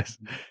 Yes.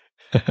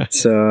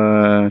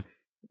 So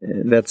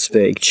that's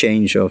the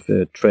exchange of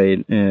the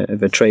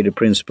trader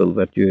principle,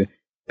 that you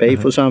pay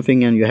for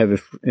something and you have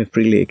a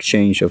freely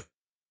exchange of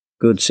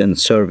goods and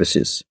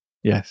services.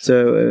 Yes.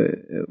 So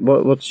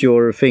what's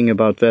your thing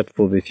about that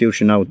for the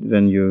future now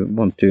when you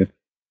want to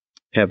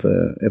have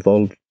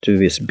evolved to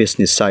this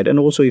business side? And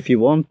also, if you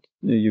want,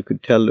 you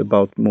could tell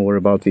more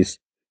about this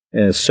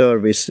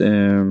service,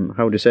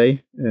 how to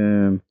say,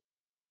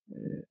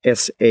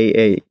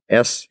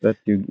 SaaS, that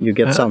you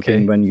get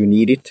something when you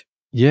need it.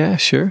 Yeah,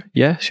 sure.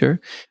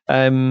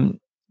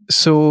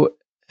 So,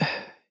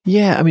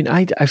 yeah, I mean,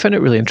 I found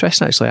it really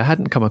interesting, actually. I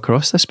hadn't come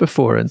across this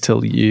before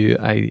until you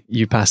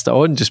passed it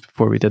on just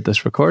before we did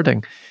this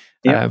recording.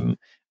 Yeah.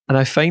 And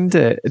I find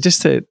it,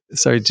 just to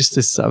sort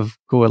of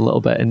go a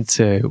little bit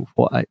into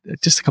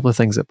just a couple of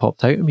things that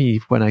popped out at me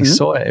when I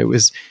saw it. It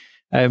was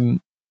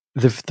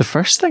the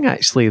first thing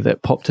actually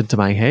that popped into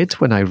my head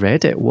when I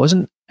read it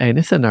wasn't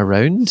anything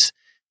around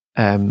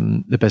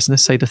the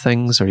business side of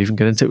things, or even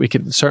get into it. We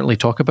can certainly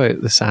talk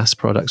about the SaaS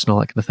products and all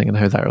that kind of thing and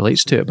how that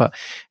relates to it. But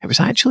it was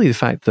actually the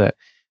fact that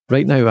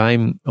right now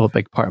a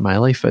big part of my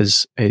life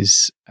is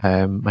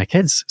my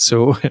kids.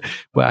 So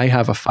I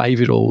have a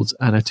 5-year-old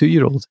and a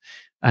 2-year-old.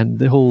 And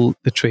the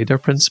trader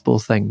principle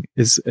thing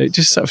it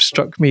just sort of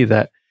struck me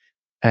that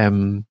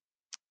it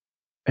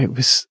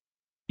was,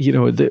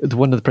 the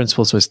one of the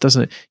principles was,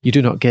 you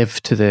do not give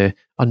to the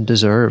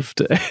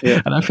undeserved.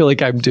 Yeah. And I feel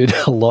like I'm doing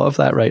a lot of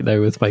that right now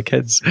with my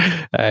kids.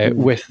 I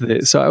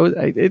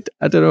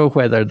don't know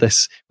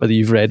whether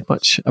you've read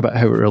much about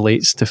how it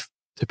relates to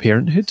to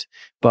parenthood.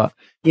 But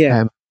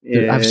Yeah,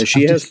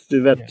 she has just,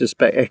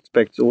 that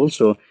aspect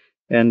also,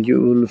 and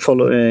you will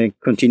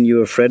continue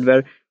your thread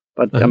there.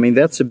 But I mean,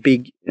 that's a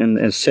big and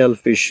a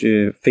selfish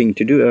thing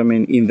to do. I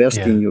mean, invest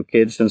in your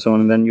kids and so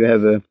on, and then you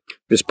have a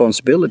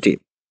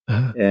responsibility,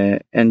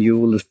 and you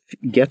will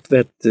get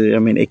that. I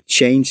mean,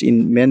 exchange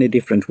in many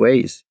different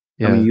ways.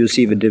 I mean, you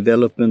see the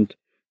development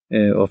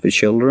of the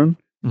children,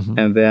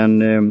 and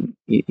then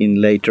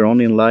in later on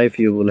in life,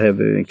 you will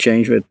have an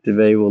exchange that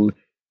they will,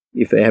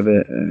 if they have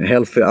a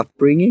healthy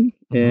upbringing,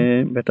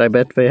 but I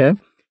bet they have,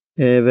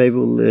 they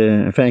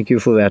will thank you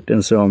for that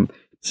and so on.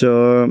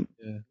 So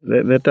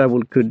that I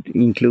could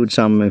include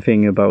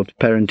something about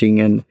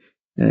parenting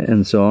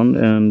and so on,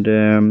 and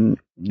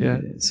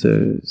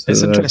so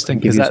it's interesting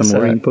give you some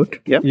more input.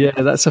 Yeah,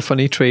 that's a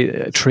funny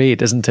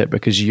trade, isn't it?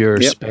 Because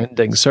you're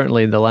spending,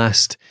 certainly in the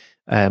last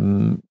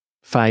 5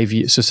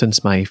 years, so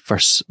since my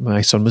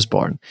son was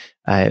born,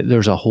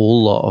 there's a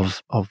whole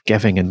lot of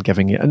giving, and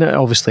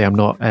obviously I'm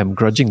not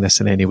grudging this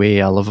in any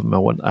way. I love him. I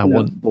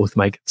want both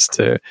my kids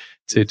to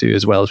do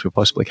as well as we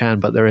possibly can.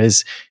 But there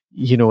is,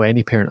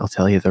 any parent will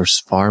tell you there's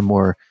far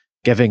more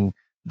giving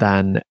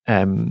than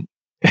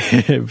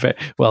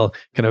ungrateful,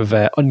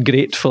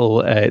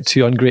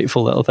 two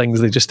ungrateful little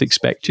things. They just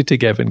expect you to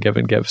give and give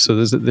and give.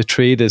 So the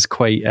trade is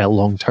quite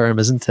long term,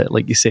 isn't it?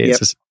 Like you say,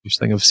 it's a selfish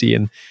thing of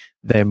seeing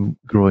them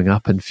growing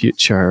up in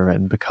future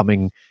and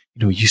becoming,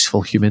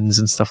 useful humans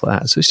and stuff like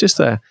that. So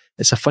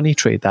it's a funny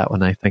trade, that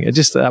one, I think.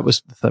 That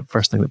was the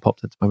first thing that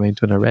popped into my mind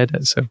when I read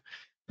it. So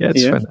I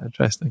just found that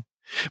interesting.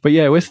 But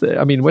with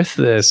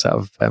the sort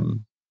of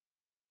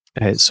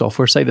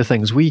software side of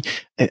things,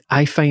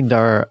 I find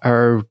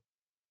our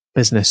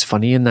business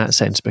funny in that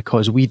sense,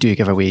 because we do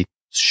give away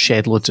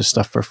shed loads of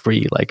stuff for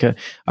free. Like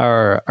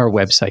our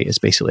website is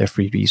basically a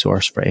free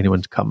resource for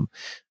anyone to come,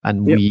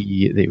 and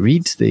they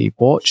read, they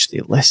watch,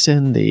 they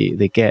listen,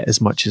 they get as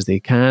much as they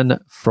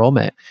can from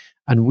it.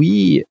 And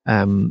we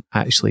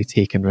actually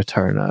take in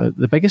return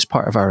the biggest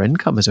part of our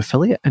income is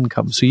affiliate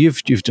income. So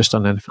you've just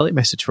done an affiliate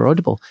message for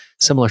Audible,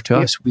 similar to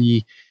us.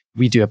 We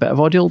do a bit of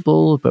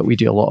Audible, but we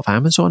do a lot of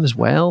Amazon as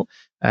well.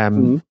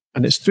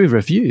 And it's through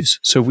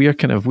reviews. So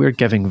we're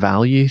giving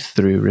value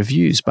through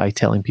reviews by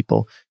telling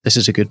people, this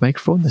is a good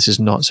microphone, this is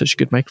not such a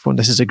good microphone,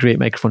 this is a great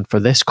microphone for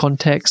this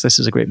context, this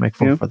is a great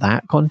microphone for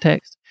that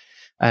context.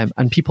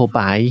 And people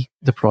buy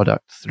the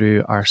product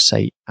through our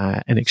site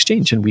in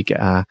exchange, and we get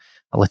a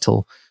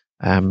little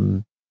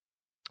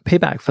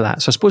payback for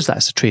that. So I suppose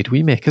that's the trade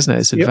we make, isn't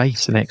it? It's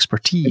advice and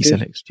expertise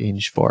in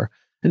exchange for,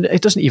 and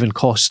it doesn't even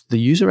cost the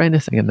user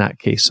anything in that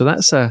case. So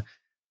that's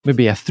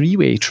maybe a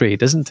three-way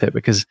trade, isn't it?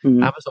 Because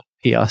Amazon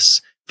pay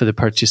us for the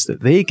purchase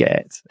that they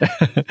get.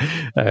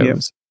 It's a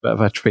bit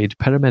of a trade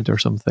pyramid or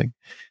something.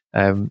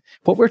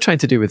 What we're trying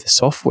to do with the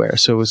software,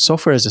 so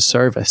software as a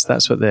service,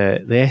 that's what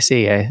the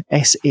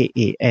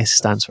SaaS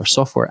stands for,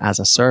 software as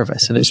a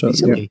service. And it's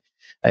basically,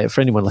 for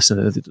anyone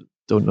listening that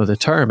don't know the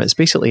term, it's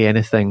basically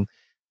anything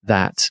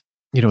that,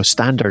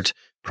 standard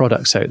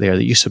products out there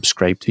that you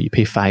subscribe to, you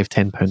pay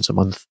 £5-10 a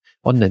month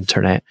on the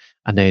internet,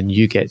 and then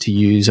you get to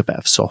use a bit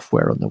of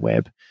software on the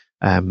web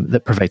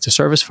that provides a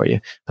service for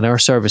you. And our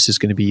service is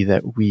going to be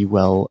that we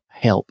will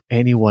help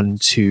anyone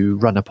to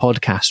run a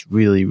podcast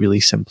really, really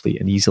simply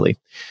and easily.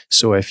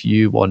 So if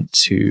you want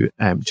to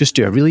just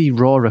do a really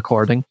raw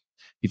recording,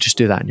 you just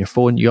do that on your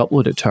phone, you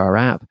upload it to our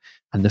app,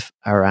 and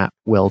our app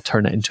will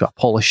turn it into a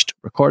polished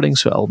recording.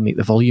 So it'll make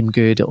the volume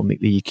good, it'll make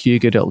the EQ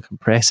good, it'll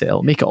compress it,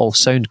 it'll make it all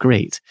sound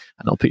great,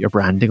 and it'll put your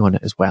branding on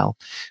it as well.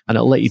 And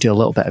it'll let you do a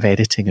little bit of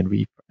editing and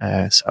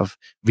sort of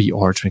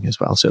reordering as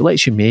well. So it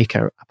lets you make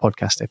a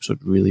podcast episode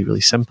really, really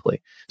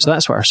simply. So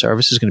that's what our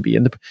service is going to be.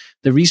 And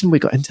the reason we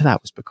got into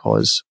that was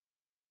because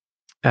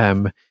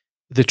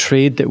the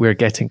trade that we're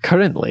getting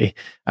currently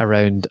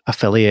around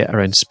affiliate,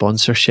 around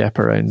sponsorship,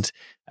 around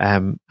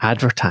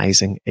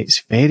advertising, it's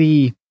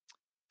very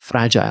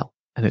fragile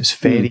and it's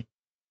very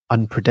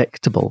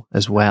unpredictable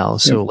as well.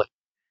 So like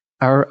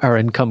our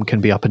income can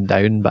be up and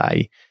down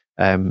by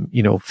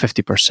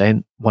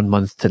 50% one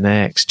month to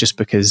next, just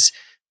because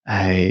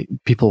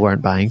people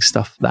weren't buying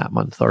stuff that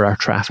month, or our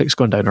traffic's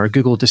gone down, or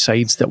Google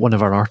decides that one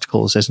of our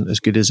articles isn't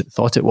as good as it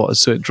thought it was,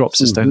 so it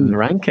drops us down in the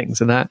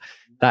rankings. And that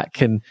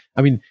can,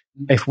 I mean,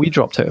 if we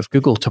dropped out of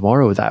Google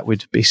tomorrow, that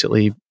would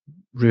basically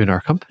ruin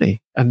our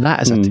company, and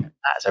that is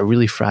a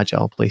really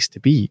fragile place to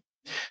be.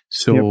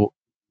 So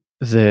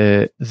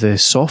the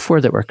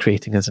software that we're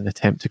creating is an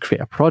attempt to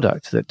create a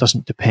product that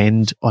doesn't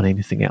depend on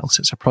anything else.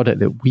 It's a product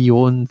that we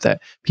own,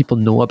 that people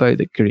know about,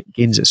 that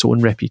gains its own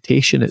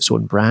reputation, its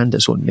own brand,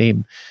 its own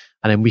name,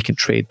 and then we can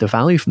trade the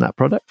value from that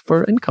product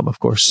for income, of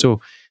course. So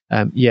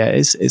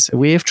it's a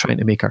way of trying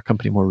to make our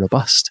company more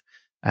robust,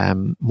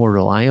 more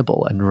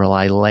reliable, and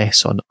rely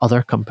less on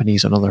other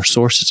companies and other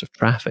sources of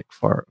traffic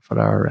for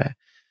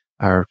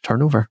our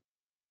turnover.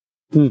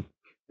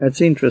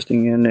 That's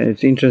interesting, and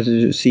it's interesting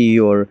to see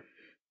your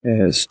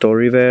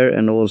story there,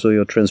 and also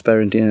your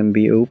transparency and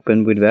be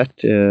open with that.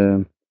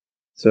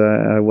 So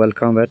I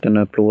welcome that and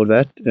applaud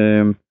that.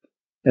 And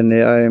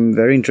I am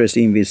very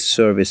interested in this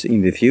service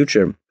in the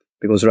future.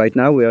 because right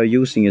now we are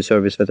using a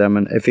service that I'm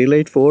an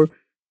affiliate for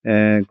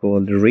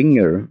called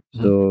Ringer.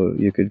 So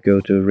you could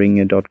go to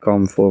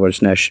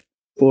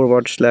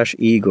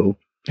ringer.com/ego.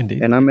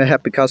 Indeed. And I'm a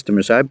happy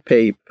customer, so I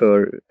pay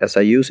per as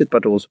I use it,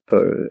 but also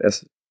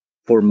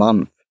for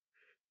month.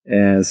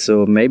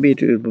 So maybe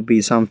it would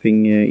be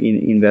something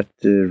in that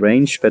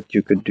range that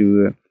you could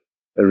do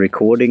a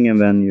recording,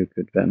 and then you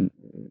could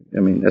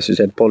as you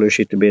said, polish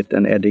it a bit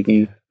and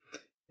editing.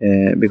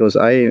 Because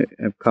I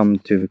have come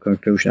to the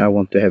conclusion I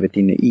want to have it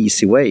in an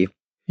easy way.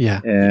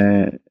 Yeah.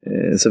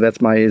 So that's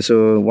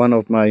one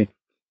of my.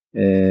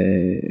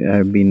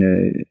 I've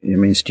been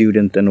a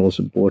student and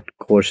also bought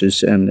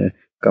courses and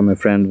become a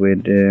friend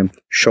with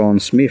Sean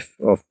Smith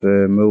of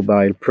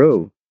Mobile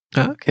Pro.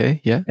 Okay,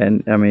 yeah.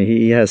 And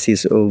he has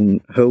his own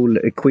whole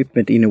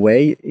equipment in a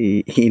way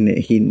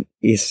in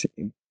his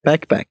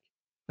backpack.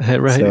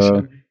 Right.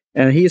 So,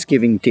 and he's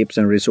giving tips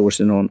and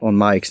resources on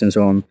mics and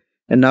so on.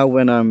 And now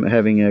when I'm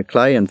having a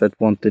client that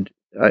wanted,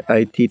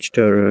 I teach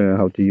her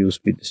how to use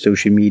with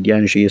social media,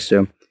 and she is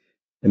a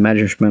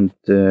management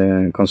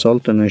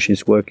consultant, and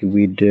she's working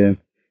with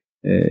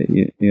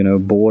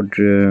board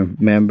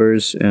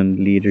members and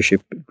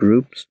leadership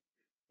groups,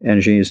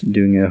 and she is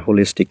doing a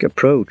holistic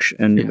approach.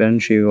 And then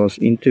she was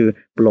into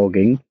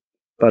blogging,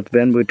 but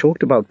when we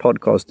talked about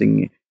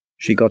podcasting,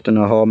 she got an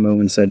aha moment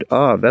and said,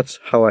 that's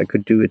how I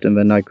could do it, and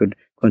then I could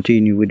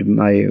continue with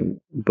my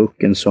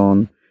book and so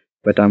on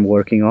that I'm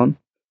working on.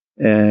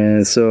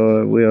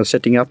 So we are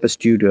setting up a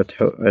studio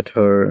at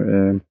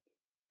her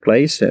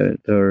place, at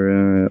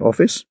her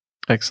office.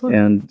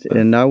 Excellent.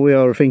 And now we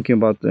are thinking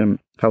about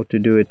how to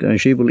do it.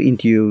 And she will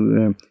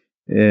interview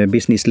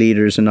business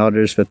leaders and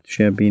others that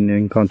she has been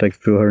in contact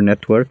through her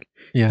network.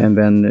 Yeah. And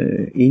then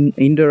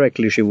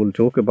indirectly she will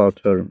talk about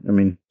her,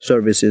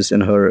 services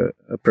and her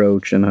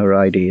approach and her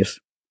ideas.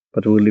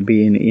 But will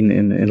be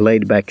in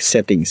laid back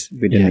settings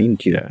with an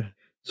interview. Yeah.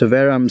 So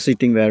there I'm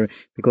sitting there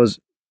because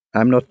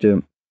I'm not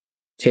a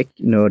tech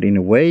nerd in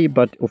a way,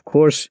 but of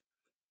course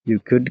you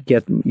could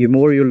get, the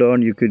more you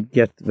learn, you could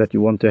get that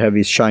you want to have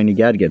these shiny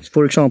gadgets.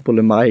 For example,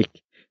 a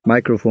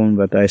microphone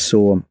that I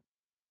saw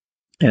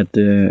at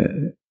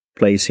the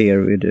place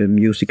here with a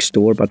music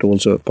store, but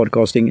also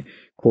podcasting,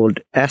 called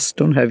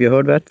Aston. Have you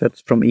heard that?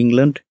 That's from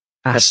England.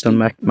 Aston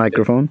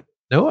microphone.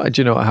 No,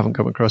 do you know, I haven't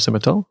come across them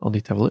at all. I'll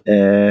need to have a look.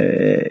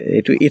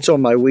 It's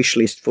on my wish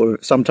list for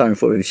some time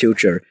for the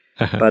future.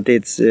 But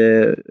it's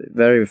a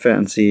very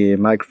fancy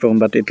microphone,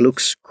 but it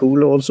looks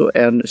cool also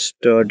and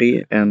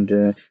sturdy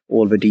and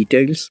all the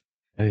details.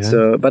 Yeah.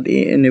 So, but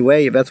in a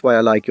way, that's why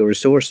I like your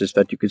resources,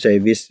 that you could say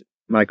this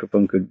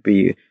microphone could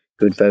be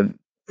good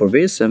for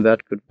this and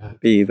that could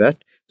be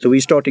that. So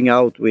we're starting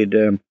out with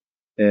the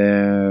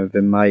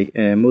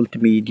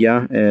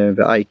multimedia,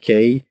 the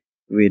IK,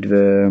 with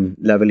the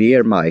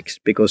lavalier mics,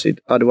 because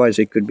otherwise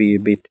it could be a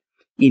bit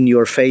in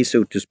your face,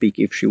 so to speak,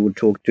 if you would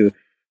talk to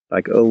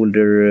like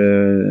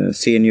older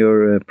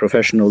senior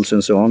professionals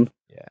and so on,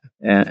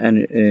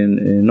 and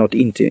not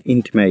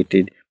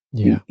intimidated.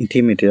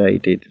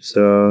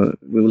 So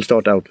we will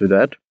start out with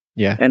that,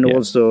 and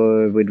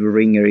also with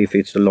Ringer if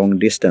it's a long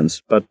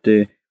distance. But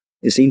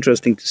it's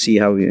interesting to see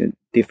how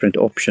different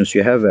options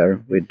you have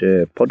there with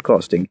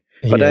podcasting.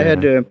 But I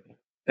had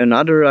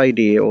another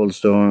idea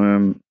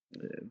also.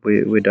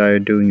 With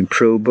doing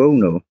pro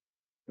bono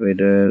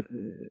with a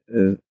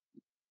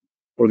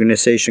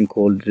organization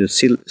called the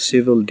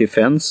Civil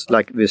Defense,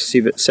 like the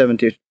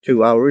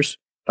 72 hours,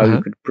 how you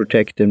could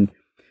protect and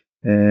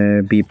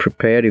be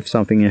prepared if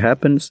something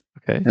happens.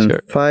 Okay,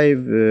 and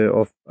 5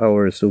 of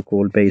our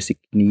so-called basic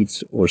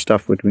needs or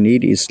stuff what we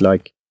need is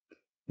like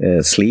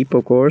sleep,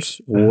 of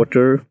course,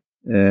 water,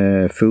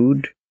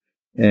 food,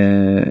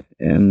 and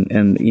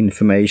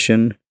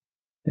information.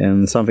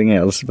 And something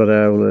else, but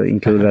I will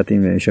include that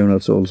in the show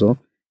notes also.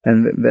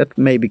 And that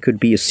maybe could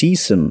be a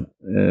season,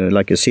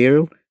 like a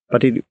serial,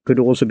 but it could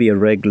also be a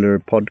regular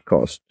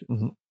podcast,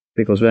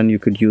 because then you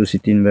could use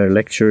it in their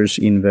lectures,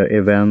 in their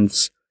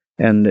events,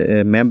 and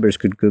members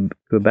could go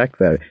back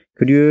there.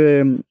 Could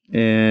you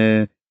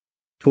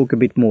talk a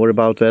bit more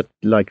about that,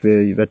 like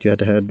that you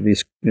had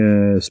this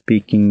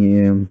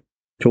speaking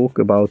talk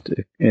about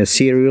a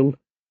serial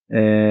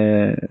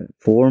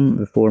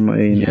form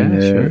in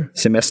a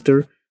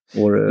semester?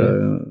 Or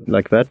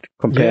like that,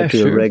 compared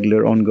to a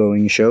regular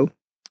ongoing show?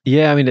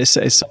 Yeah, I mean, it's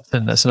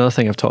something that's another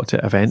thing I've talked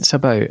at events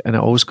about, and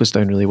it always goes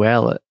down really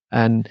well.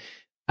 And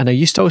I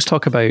used to always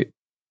talk about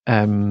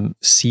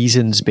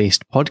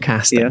seasons-based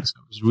podcasting. Yeah. So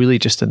it was really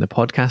just in the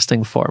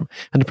podcasting form.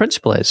 And the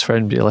principle is, for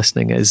anybody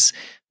listening, is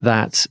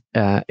that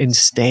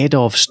instead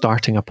of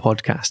starting a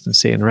podcast and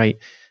saying, right,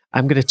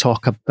 I'm going to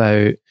talk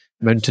about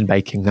mountain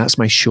biking, that's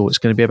my show, it's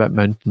going to be about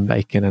mountain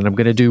biking, and I'm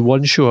going to do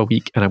one show a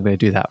week, and I'm going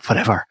to do that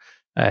forever.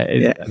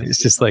 And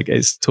it's just like,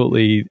 it's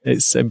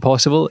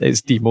impossible. It's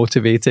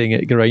demotivating.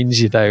 It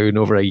grinds you down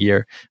over a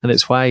year. And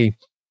it's why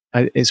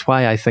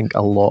I think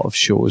a lot of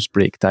shows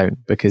break down,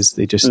 because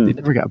they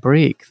never get a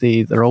break.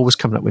 They're always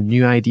coming up with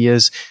new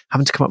ideas,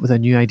 having to come up with a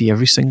new idea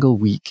every single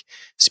week,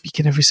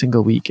 speaking every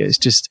single week. It's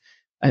just,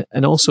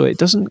 and also it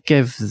doesn't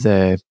give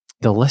the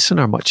the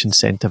listener much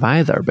incentive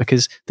either,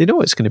 because they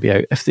know it's going to be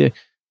out.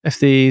 If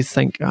they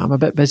think, oh, I'm a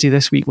bit busy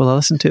this week, will I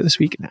listen to it this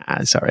week? Nah,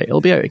 it's all right. It'll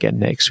be out again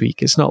next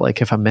week. It's not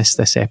like if I miss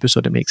this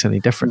episode, it makes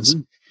any difference.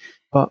 Mm-hmm.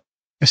 But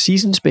a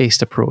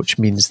seasons-based approach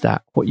means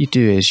that what you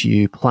do is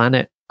you plan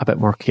it a bit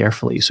more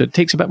carefully. So it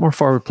takes a bit more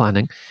forward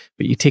planning,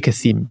 but you take a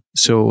theme.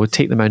 So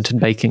take the mountain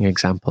biking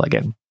example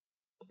again.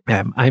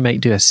 I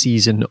might do a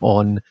season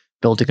on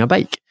building a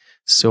bike.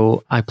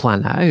 So I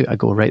plan that out. I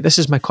go, right, this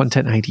is my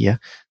content idea.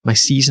 My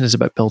season is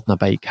about building a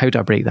bike. How do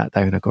I break that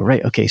down? I go,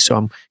 right, okay, so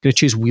I'm going to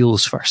choose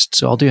wheels first.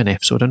 So I'll do an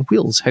episode on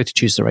wheels, how to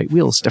choose the right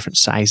wheels, different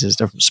sizes,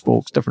 different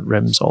spokes, different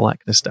rims, all that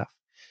kind of stuff.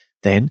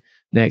 Then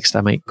next,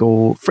 I might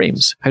go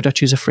frames. How do I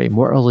choose a frame?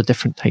 What are all the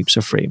different types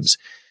of frames?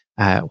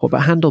 What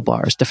about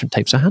handlebars? Different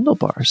types of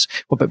handlebars.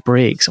 What about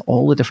brakes?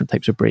 All the different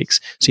types of brakes.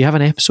 So you have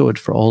an episode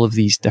for all of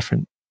these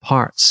different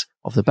parts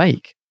of the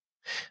bike.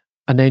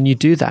 And then you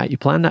do that, you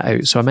plan that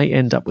out. So I might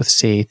end up with,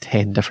 say,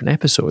 10 different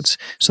episodes.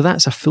 So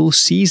that's a full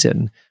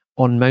season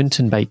on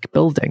mountain bike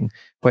building,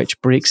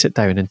 which breaks it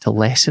down into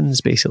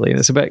lessons, basically. And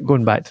it's a bit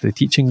going back to the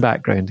teaching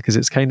background, because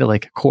it's kind of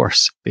like a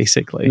course,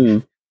 basically.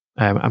 Mm.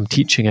 I'm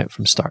teaching it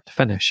from start to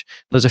finish.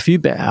 There's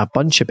a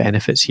bunch of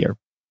benefits here.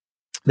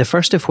 The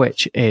first of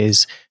which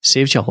is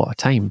saves you a lot of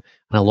time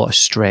and a lot of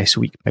stress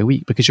week by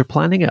week, because you're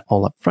planning it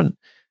all up front.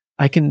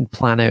 I can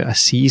plan out a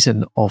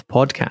season of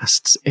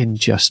podcasts in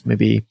just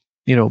maybe,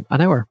 an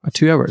hour or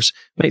 2 hours.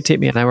 It might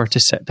take me an hour to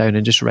sit down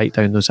and just write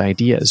down those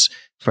ideas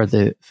for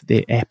the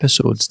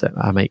episodes that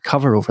I might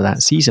cover over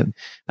that season.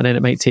 And then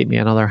it might take me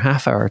another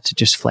half hour to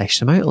just flesh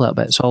them out a little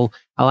bit. So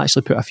I'll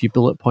actually put a few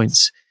bullet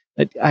points.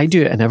 I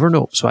do it in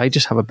Evernote. So I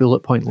just have a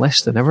bullet point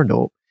list in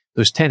Evernote,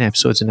 those 10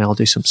 episodes, and I'll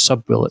do some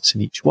sub bullets in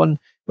each one,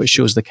 which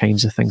shows the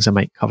kinds of things I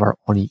might cover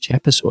on each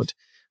episode.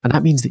 And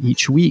that means that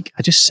each week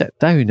I just sit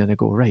down and I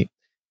go, right,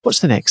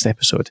 what's the next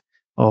episode?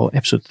 Oh,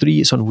 episode 3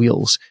 is on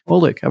wheels. Oh,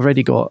 look, I've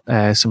already got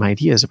some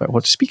ideas about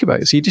what to speak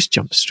about. So you just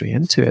jump straight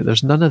into it.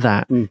 There's none of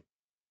that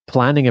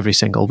planning every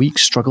single week,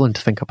 struggling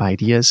to think up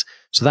ideas.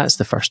 So that's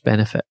the first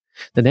benefit.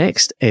 The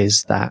next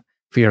is that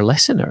for your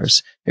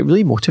listeners, it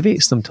really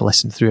motivates them to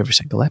listen through every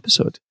single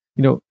episode.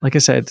 Like I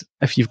said,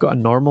 if you've got a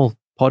normal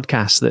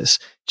podcast that's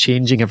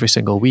changing every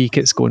single week,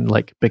 it's going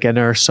like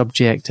beginner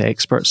subject to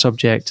expert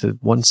subject to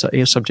one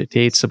subject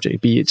A to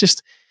subject B.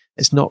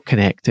 It's not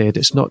connected.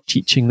 It's not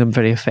teaching them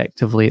very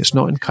effectively. It's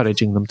not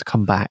encouraging them to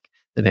come back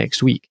the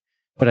next week.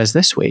 Whereas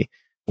this way,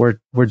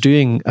 we're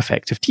doing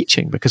effective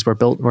teaching, because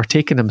we're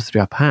taking them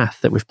through a path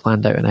that we've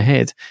planned out in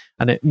ahead.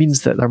 And it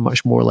means that they're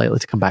much more likely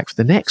to come back for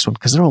the next one,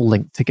 because they're all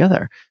linked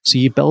together. So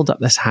you build up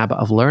this habit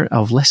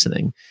of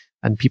listening,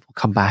 and people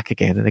come back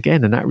again and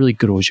again, and that really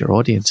grows your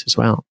audience as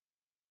well.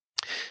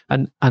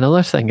 And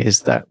another thing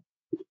is that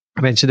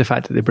I mentioned the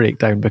fact that they break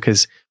down,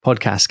 because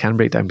podcasts can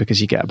break down because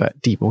you get a bit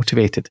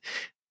demotivated.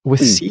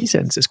 With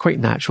seasons, it's quite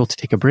natural to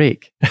take a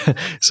break.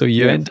 So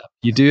you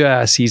do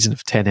a season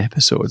of 10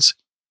 episodes,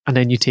 and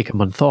then you take a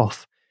month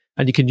off.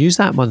 And you can use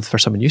that month for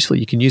something useful.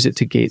 You can use it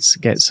to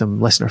get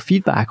some listener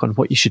feedback on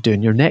what you should do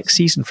in your next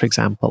season, for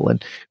example,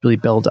 and really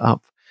build it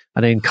up.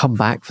 And then come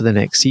back for the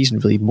next season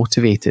really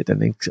motivated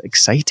and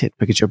excited,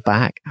 because you're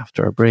back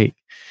after a break.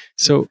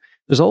 So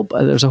there's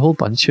a whole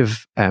bunch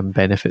of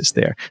benefits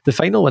there. The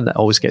final one that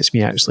always gets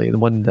me, actually, the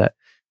one that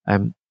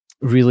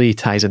really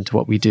ties into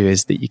what we do,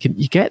 is that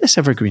you get this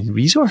evergreen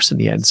resource in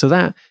the end. So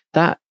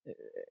that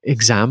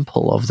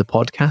example of the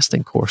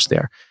podcasting course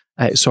there,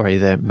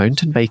 the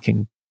mountain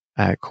biking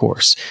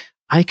course,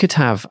 at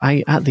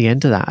the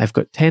end of that, I've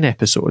got 10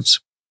 episodes.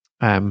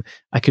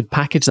 I could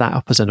package that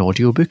up as an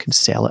audiobook and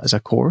sell it as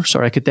a course,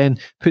 or I could then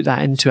put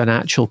that into an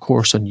actual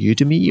course on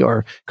Udemy,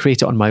 or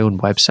create it on my own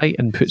website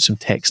and put some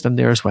text in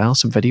there as well,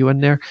 some video in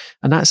there.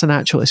 And it's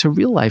a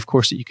real life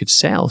course that you could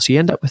sell. So you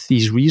end up with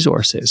these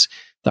resources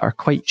that are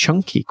quite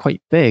chunky,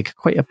 quite big,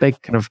 quite a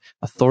big kind of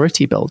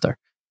authority builder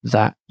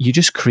that you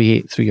just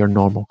create through your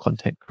normal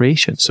content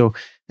creation. So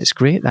it's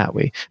great that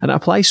way. And it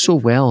applies so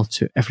well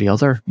to every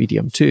other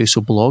medium too. So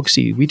blog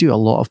series, we do a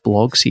lot of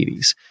blog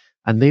series,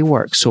 and they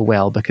work so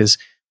well because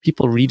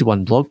people read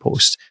one blog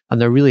post and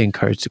they're really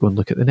encouraged to go and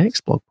look at the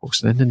next blog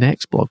post and then the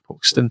next blog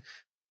post. And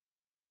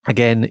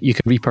again, you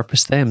can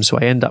repurpose them. So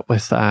I end up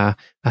with a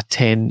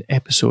 10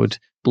 episode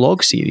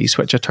blog series,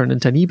 which I turn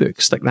into an ebook,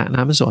 stick that on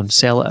Amazon,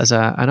 sell it as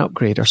an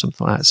upgrade or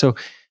something like that. So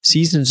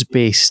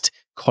seasons-based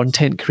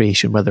content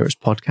creation, whether it's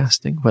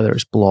podcasting, whether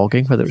it's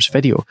blogging, whether it's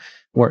video,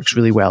 works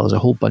really well. There's a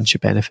whole bunch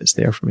of benefits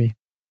there for me.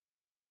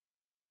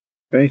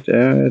 Great.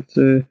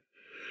 It's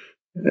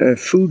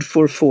food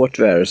for thought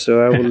there.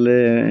 So I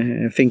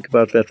will think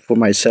about that for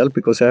myself,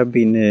 because I've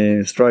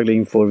been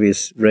struggling for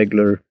this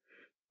regular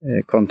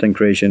content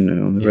creation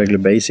on a regular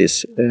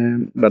basis.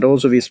 But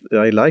also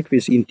I like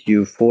this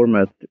interview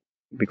format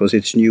because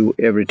it's new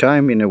every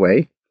time in a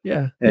way.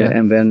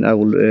 And then I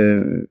will,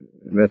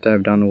 that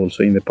I've done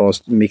also in the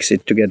past, mix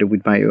it together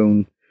with my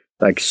own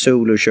like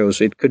solo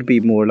shows. It could be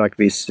more like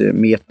this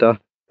meta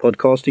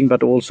podcasting,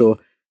 but also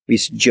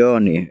this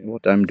journey,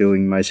 what I'm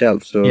doing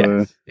myself.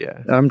 So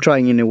I'm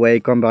trying in a way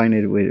combine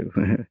it with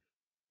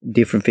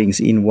different things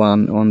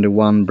on the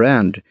one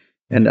brand.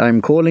 And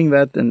I'm calling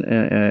that, and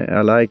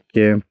I like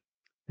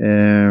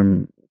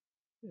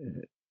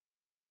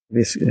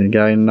this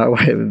guy. Now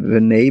I have the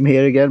name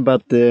here again,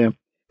 but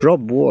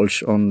Rob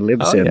Walsh on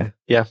Libsyn.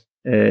 Yeah.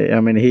 I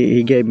mean,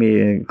 he gave me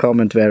a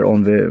comment there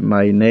on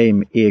my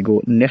name,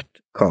 Ego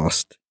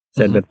Netcast,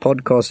 said that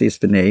podcast is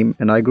the name,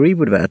 and I agree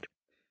with that.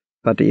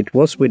 But it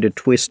was with a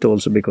twist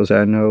also, because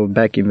I know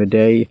back in the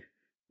day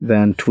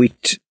when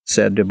Twit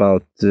said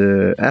about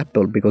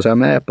Apple, because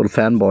I'm an Apple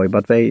fanboy,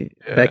 but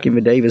back in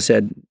the day they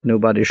said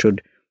nobody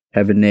should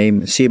have a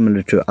name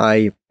similar to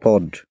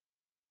iPod.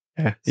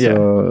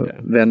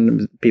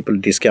 Then people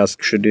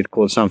discussed, should it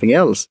call something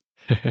else?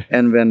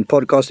 And when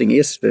podcasting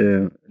is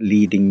the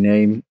leading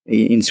name,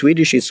 in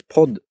Swedish it's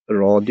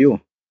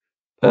podradio.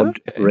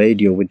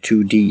 Radio with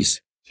 2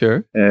 Ds.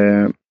 Sure.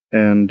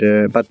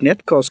 But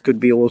netcast could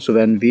be also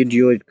then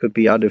video, it could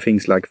be other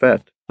things like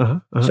that.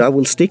 So I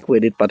will stick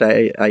with it, but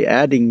I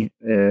adding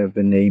the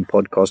name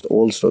podcast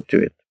also to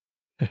it.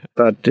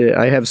 But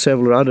I have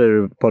several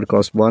other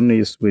podcasts. One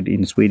is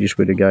in Swedish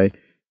with a guy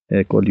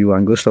called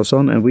Johan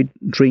Gustafsson, and we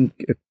drink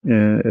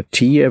a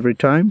tea every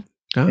time.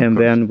 And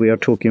then we are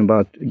talking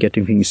about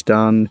getting things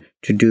done,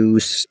 to-do,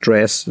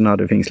 stress, and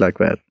other things like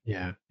that.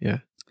 Yeah.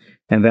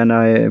 And then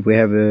we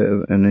have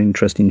an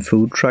interest in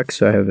food trucks,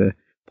 so I have a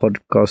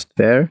podcast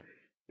there.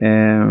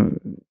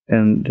 And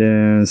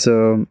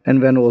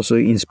then also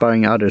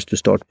inspiring others to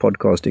start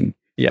podcasting.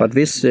 Yeah. But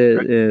this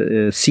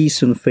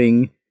season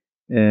thing,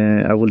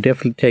 I will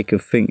definitely take a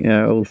thing.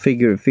 I will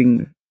figure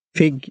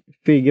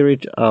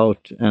it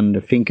out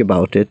and think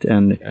about it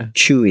and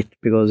chew it,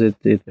 because it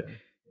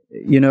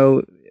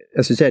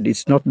as I said,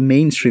 it's not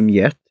mainstream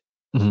yet.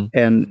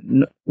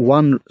 And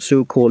one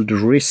so-called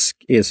risk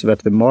is that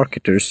the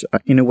marketers,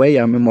 in a way,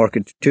 I'm a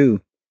marketer too,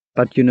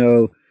 but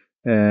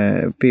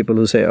people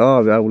who say,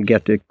 "Oh, I will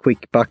get a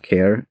quick buck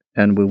here,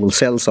 and we will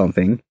sell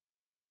something."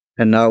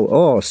 And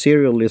now,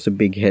 cereal is a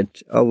big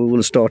hit. Oh, we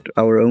will start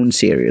our own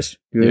series.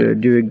 Do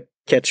you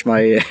catch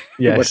my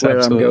yes, where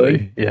absolutely. I'm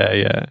going?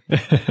 Yeah.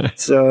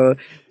 So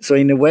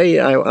in a way,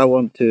 I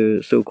want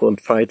to so-called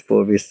fight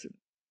for this.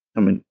 I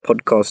mean,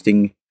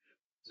 podcasting,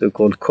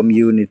 so-called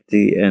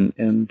community,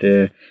 and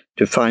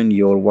to find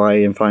your why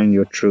and find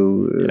your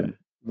true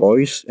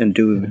voice and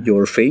do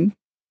your thing.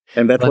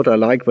 And that's what I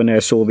like when I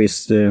saw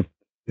this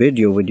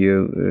video with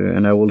you,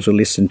 and I also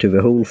listened to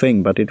the whole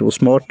thing. But it was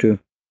smart to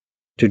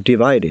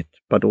divide it,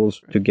 but also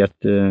to get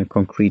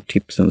concrete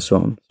tips and so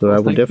on. So I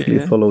will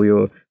definitely follow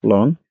you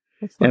along.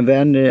 And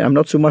then I'm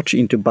not so much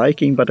into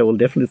biking, but I will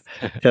definitely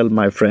tell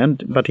my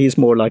friend. But he's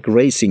more like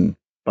racing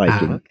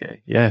biking.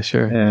 Okay, yeah,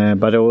 sure.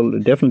 But I will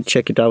definitely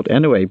check it out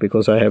anyway,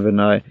 because I have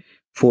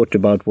thought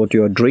about what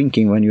you are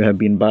drinking when you have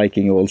been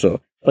biking also.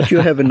 But you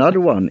have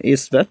another one.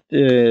 Is that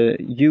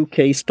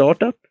UK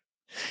Startup?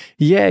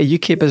 Yeah,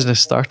 UK Business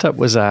Startup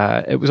was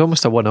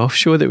almost a one-off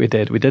show that we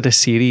did. We did a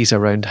series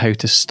around how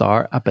to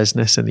start a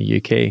business in the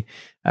UK.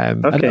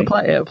 And it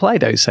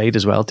applied outside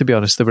as well, to be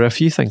honest. There were a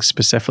few things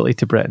specifically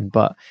to Britain,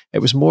 but it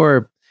was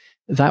more,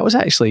 that was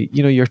actually,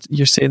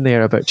 you're saying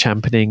there about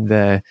championing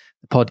the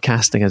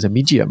podcasting as a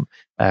medium.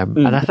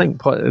 And I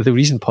think the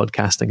reason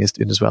podcasting is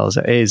doing as well as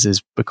it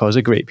is because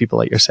of great people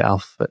like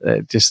yourself,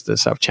 just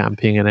sort of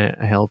championing it,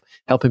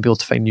 helping people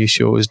to find new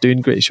shows,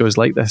 doing great shows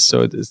like this.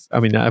 So, I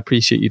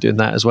appreciate you doing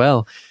that as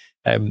well.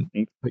 But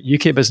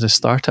UK Business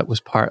Startup was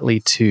partly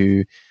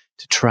to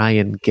try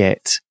and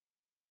get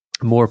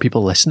more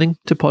people listening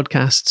to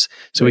podcasts.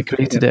 So we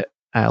created it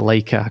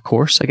like a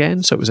course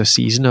again. So it was a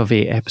season of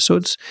 8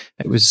 episodes.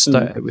 It was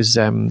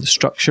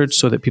structured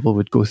so that people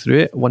would go through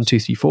it 1, 2,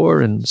 3,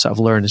 4 and sort of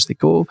learn as they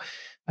go.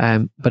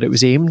 But it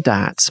was aimed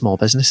at small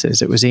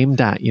businesses. It was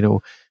aimed at,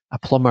 a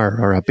plumber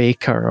or a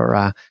baker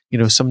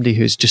or somebody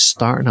who's just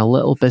starting a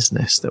little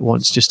business that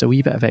wants just a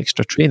wee bit of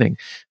extra training.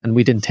 And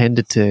we'd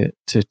intended to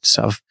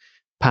sort of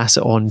pass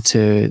it on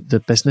to the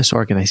business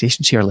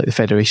organizations here, like the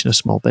Federation of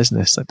Small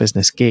Business, like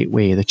Business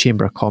Gateway, the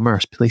Chamber of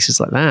Commerce, places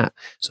like that.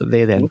 So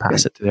they then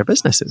pass it to their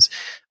businesses.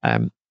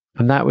 And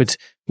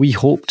we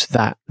hoped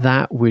that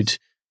would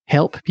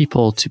help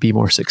people to be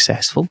more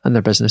successful in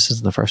their businesses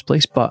in the first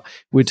place, but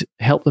would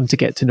help them to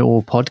get to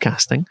know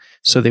podcasting.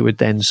 So they would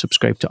then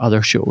subscribe to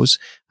other shows.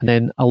 And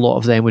then a lot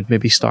of them would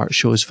maybe start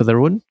shows for their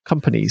own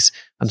companies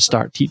and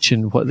start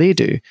teaching what they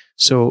do.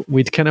 So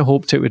we'd kind of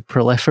hoped it would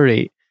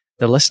proliferate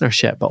the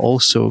listenership, but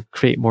also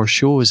create more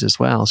shows as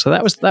well. So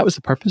that was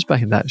the purpose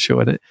behind that show,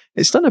 and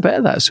it's done a bit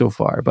of that so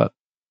far. But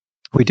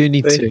we do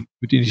need to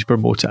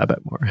promote it a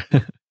bit more.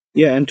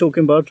 Yeah, and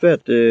talking about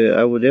that,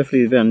 I would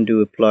definitely then do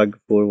a plug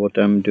for what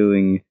I'm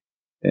doing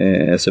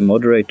as a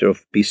moderator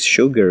of Biz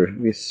Sugar,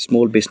 this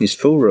small business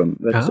forum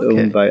that's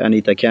owned by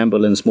Anita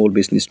Campbell and Small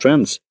Business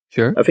Trends.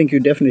 Sure, I think you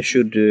definitely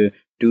should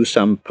do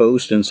some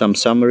posts and some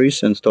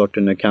summaries and start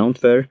an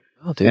account there.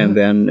 And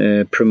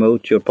then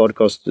promote your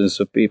podcast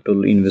so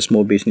people in the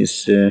small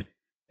business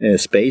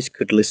space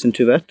could listen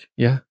to that.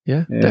 Yeah,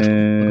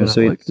 definitely.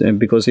 So it's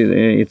because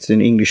it's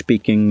an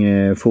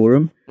English-speaking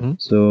forum,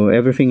 so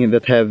everything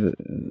that have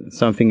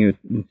something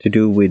to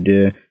do with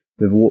the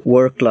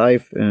work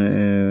life,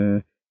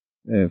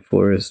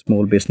 for a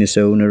small business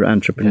owner,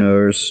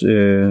 entrepreneurs,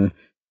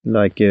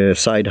 like a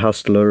side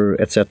hustler,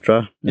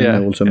 etc.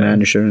 And also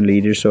manager and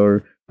leaders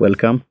are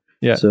welcome.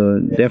 Yeah. So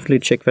definitely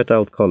check that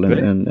out, Colin.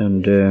 Great.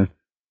 And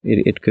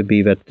it could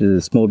be that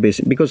the small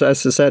business, because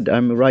as I said,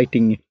 I'm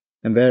writing,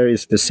 and there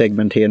is the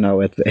segment here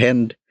now at the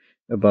end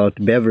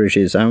about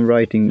beverages. I'm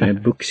writing a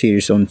book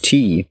series on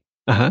tea.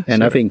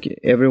 And I think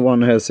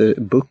everyone has a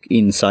book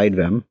inside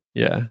them.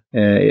 Yeah.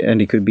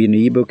 And it could be an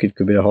ebook, it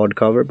could be a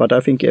hardcover, but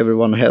I think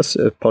everyone has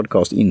a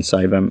podcast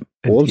inside them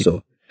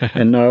also.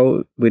 And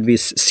now with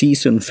this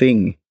season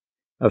thing,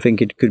 I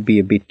think it could be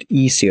a bit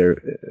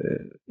easier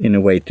in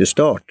a way to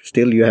start.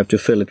 Still, you have to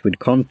fill it with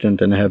content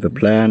and have a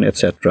plan,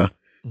 etc.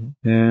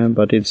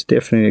 But it's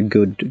definitely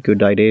a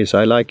good idea. So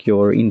I like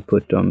your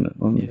input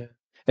on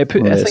I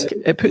think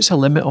it puts a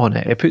limit on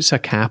it. It puts a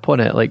cap on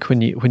it. Like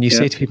when you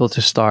say to people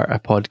to start a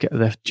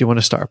podcast, do you want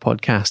to start a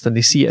podcast? And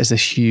they see it as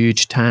this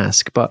huge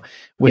task. But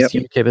with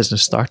UK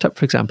Business Startup,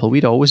 for example,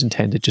 we'd always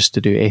intended just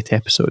to do 8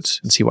 episodes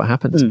and see what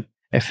happens.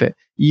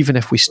 Even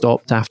if we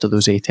stopped after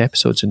those 8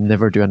 episodes and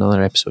never do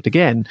another episode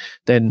again,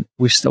 then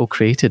we've still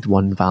created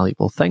one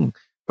valuable thing,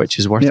 which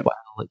is worthwhile.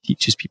 It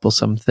teaches people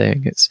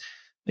something. It's,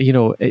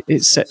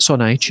 it sits on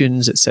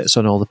iTunes. It sits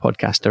on all the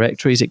podcast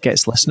directories. It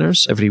gets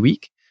listeners every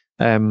week.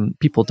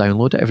 People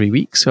download it every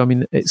week. So, I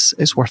mean,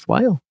 it's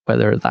worthwhile,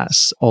 whether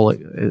that's all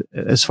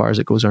as far as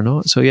it goes or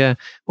not. So, yeah,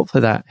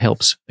 hopefully that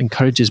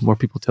encourages more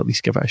people to at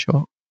least give it a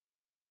shot.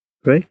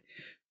 Great.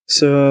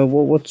 So,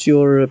 what's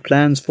your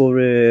plans for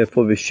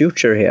the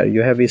future here?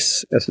 You have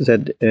this, as I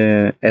said,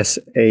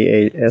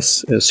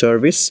 SaaS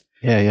service.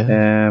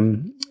 Yeah.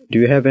 Do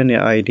you have any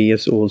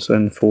ideas also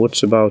and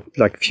thoughts about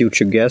like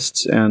future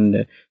guests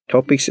and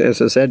topics?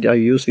 As I said, I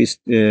use this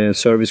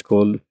service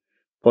called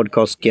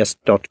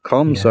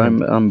podcastguest.com. So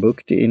I'm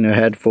booked in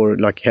ahead for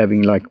like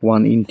having like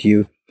one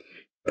interview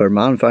per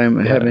month.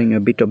 I'm having a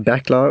bit of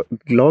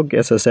backlog,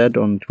 as I said,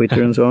 on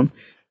Twitter and so on,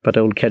 but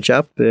I will catch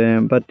up.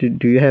 But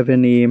do you have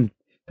any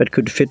that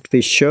could fit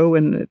this show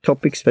and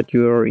topics that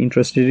you are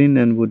interested in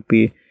and would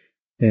be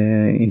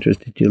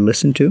interested to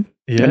listen to?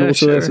 Yeah, and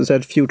also, as I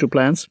said, future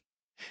plans.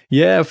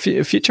 Yeah,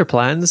 future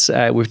plans.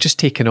 We've just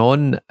taken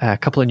on a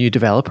couple of new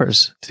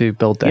developers to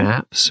build the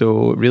app.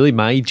 So really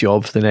my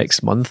job for the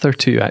next month or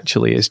two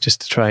actually is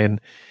just to try and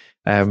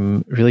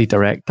really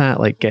direct that,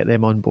 like get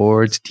them on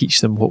board,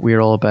 teach them what we're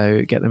all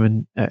about, get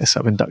them sort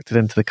of inducted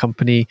into the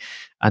company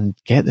and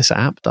get this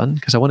app done,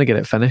 because I want to get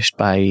it finished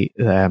by,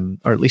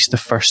 or at least the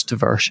first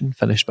version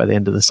finished by the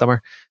end of the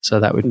summer. So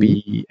that would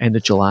be end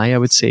of July, I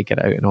would say, get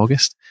it out in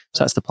August.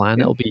 So that's the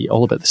plan. It'll be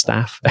all about the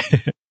staff.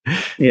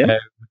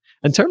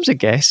 In terms of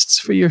guests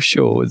for your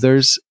show,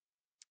 there's,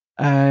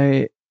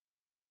 I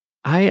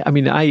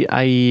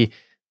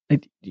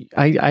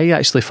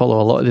actually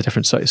follow a lot of the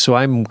different sites, so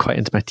I'm quite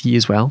into my tea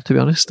as well, to be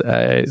honest.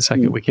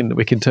 We can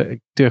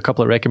do a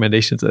couple of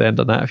recommendations at the end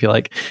on that if you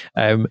like.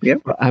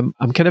 But I'm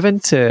kind of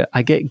into.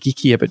 I get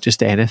geeky about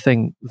just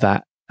anything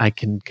that I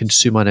can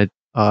consume on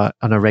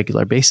a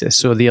regular basis.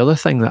 So the other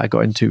thing that I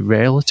got into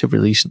relatively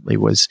recently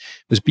was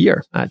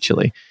beer,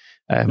 actually.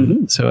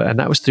 So, and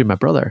that was through my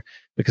brother,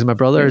 because my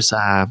brother's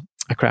a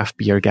craft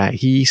beer guy.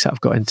 He sort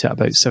of got into it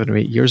about 7 or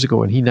 8 years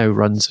ago, and he now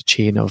runs a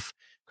chain of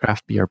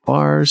craft beer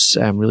bars.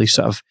 Really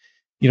sort of,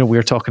 we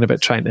were talking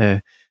about trying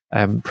to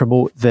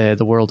promote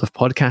the world of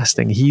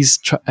podcasting. He's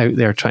out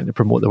there trying to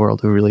promote the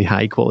world of really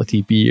high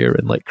quality beer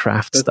and like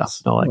craft stuff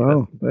and all like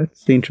that.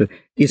 That's interesting.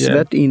 Is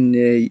that in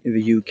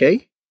the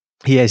UK?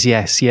 He is,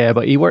 yes, yeah,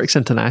 but he works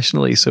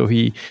internationally, so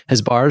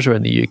his bars are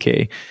in the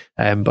UK,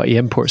 but he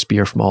imports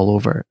beer from all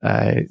over.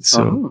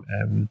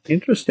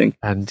 Interesting.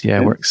 And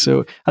works.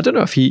 So I don't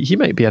know if he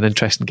might be an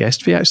interesting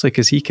guest for you actually,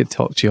 because he could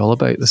talk to you all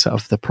about the sort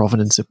of the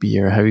provenance of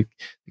beer, how the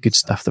good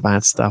stuff, the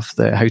bad stuff,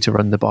 how to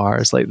run the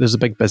bars. Like there's a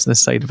big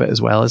business side of it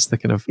as well as the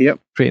kind of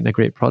creating a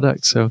great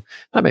product. So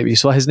that might be.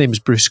 So his name is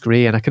Bruce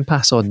Gray, and I can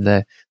pass on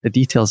the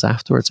details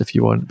afterwards if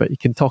you want. But you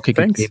can talk a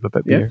good game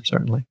about beer,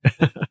 certainly.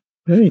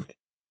 Great.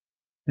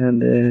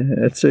 And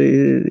it's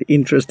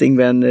interesting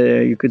when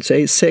you could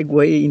say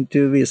segue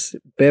into this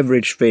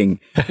beverage thing.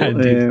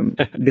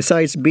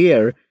 Besides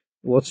beer,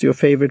 what's your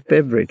favorite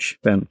beverage,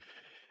 Ben?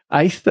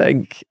 I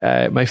think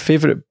my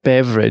favorite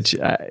beverage,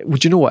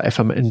 would you know what? If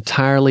I'm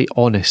entirely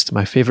honest,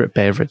 my favorite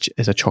beverage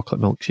is a chocolate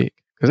milkshake.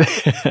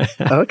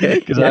 Okay.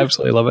 Because I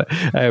absolutely love it.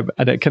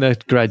 And it kind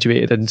of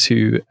graduated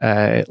into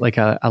I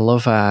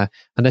love and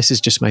this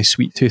is just my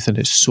sweet tooth and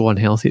it's so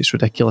unhealthy, it's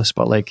ridiculous,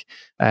 but like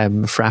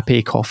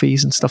frappe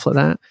coffees and stuff like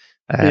that.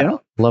 I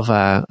love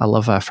a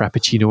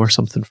frappuccino or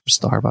something from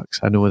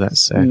Starbucks. I know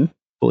that's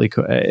totally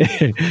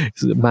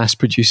mass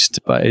produced,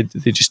 but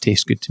they just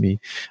taste good to me.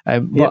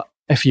 But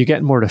if you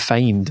get more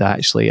refined,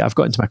 actually, I've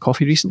got into my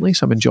coffee recently,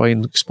 so I'm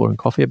enjoying exploring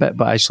coffee a bit.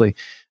 But actually,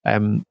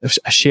 I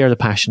share the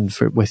passion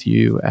with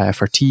you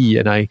for tea,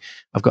 and I've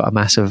got a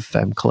massive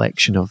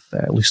collection of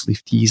loose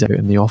leaf teas out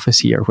in the office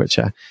here, which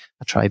I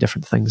try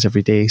different things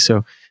every day.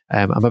 So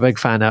I'm a big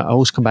fan. I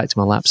always come back to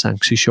my Lapsang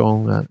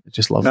Souchong. I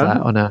just love that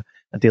on a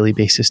daily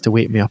basis to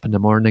wake me up in the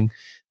morning.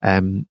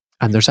 And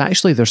there's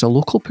a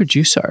local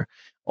producer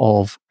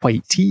of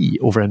white tea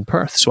over in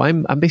Perth. So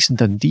I'm based in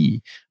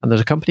Dundee, and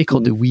there's a company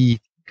called the Wee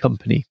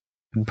Company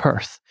in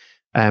Perth,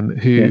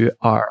 who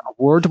are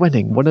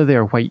award-winning. One of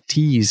their white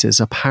teas is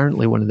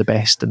apparently one of the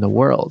best in the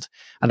world.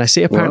 And I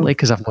say apparently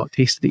because I've not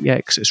tasted it yet,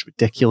 because it's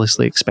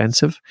ridiculously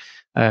expensive.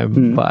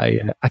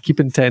 But I keep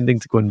intending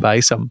to go and buy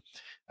some.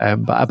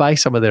 But I buy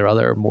some of their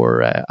other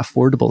more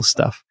affordable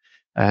stuff.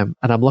 And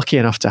I'm lucky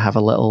enough to have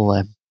a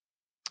little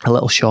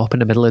shop in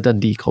the middle of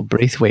Dundee called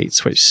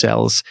Braithwaite's, which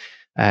sells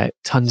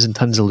tons and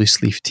tons of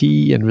loose leaf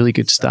tea and really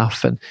good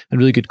stuff and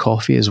really good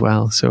coffee as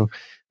well. So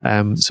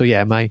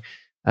yeah,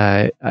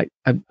 I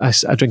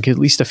drink at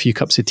least a few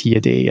cups of tea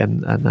a day,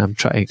 and I'm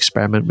trying to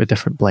experiment with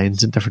different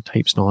blends and different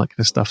types and all that kind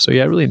of stuff. So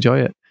yeah, I really enjoy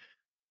it.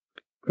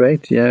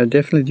 Great. Yeah,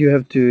 definitely you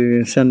have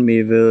to send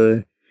me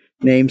the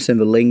names and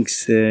the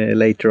links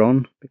later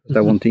on, because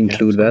I want to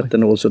include that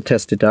and also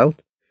test it out.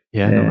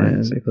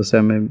 Yeah, because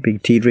I'm a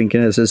big tea drinker.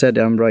 As I said,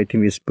 I'm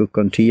writing this book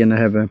on tea, and I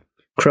have a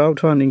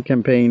crowdfunding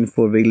campaign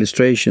for the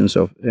illustrations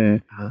of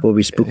for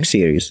this book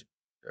series.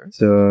 Sure.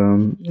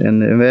 So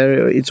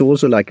it's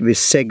also like this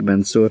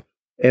segment. So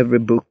every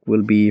book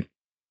will be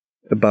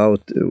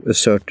about a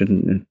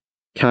certain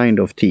kind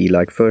of tea.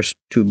 Like first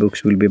 2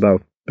 books will be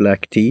about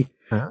black tea.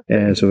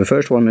 So the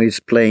first one is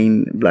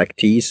plain black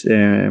teas,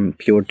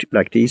 pure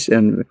black teas,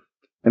 and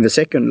the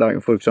second,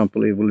 like for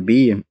example,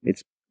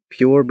 it's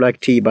pure black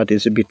tea, but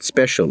it's a bit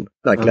special,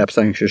 like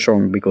Lapsang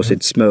Souchong, because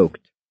it's smoked.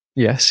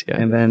 Yes, yeah.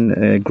 And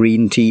then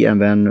green tea,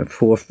 and then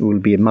fourth will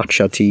be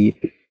matcha tea,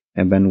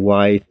 and then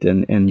white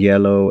and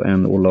yellow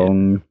and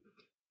oolong,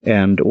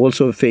 and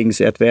also things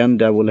at the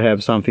end. I will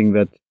have something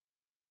that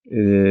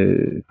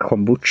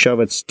kombucha,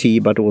 that's tea,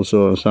 but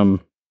also some.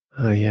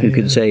 You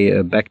could say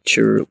a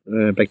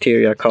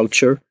bacteria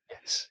culture.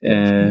 Yes.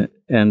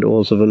 And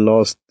also the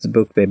last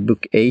book,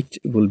 book 8,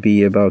 will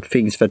be about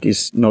things that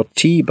is not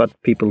tea, but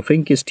people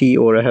think is tea,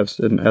 or has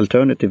an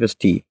alternative as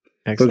tea.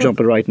 Excellent. For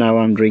example, right now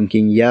I'm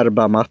drinking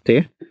yerba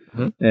mate.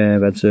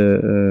 That's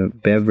a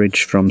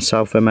beverage from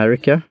South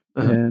America.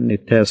 And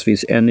it has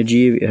this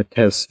energy, it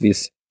has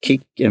this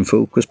kick and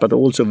focus, but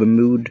also the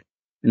mood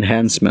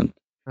enhancement.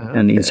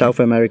 And in South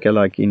America,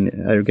 like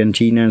in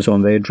Argentina and so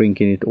on, they're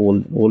drinking it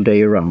all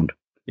day around.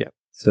 Yeah.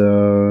 So,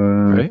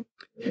 right.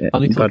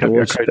 But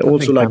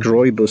also like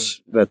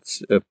rooibos,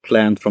 that's a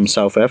plant from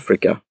South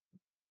Africa.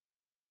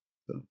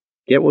 So,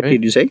 yeah, what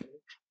did you say?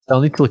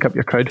 I'll need to look up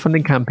your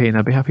crowdfunding campaign.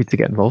 I'd be happy to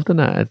get involved in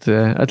that.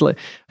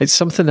 It's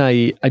something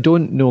I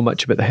don't know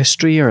much about the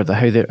history or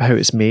how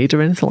it's made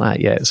or anything like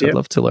that yet. So I'd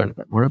love to learn a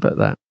bit more about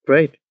that.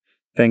 Great,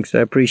 thanks. I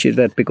appreciate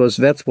that, because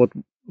that's what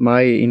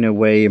in a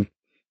way,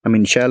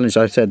 challenge.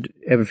 I said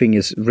everything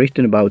is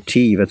written about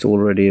tea that's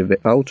already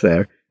out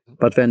there,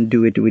 but then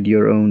do it with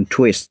your own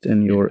twist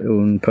and your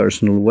own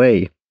personal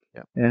way.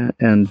 Yeah.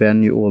 And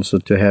then you also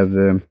to have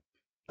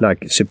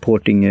like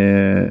supporting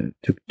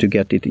to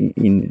get it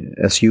in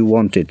as you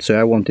want it.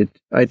 So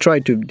I try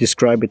to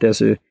describe it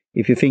as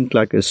if you think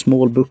like a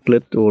small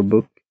booklet or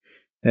book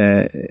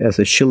as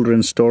a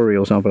children's story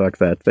or something like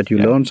that you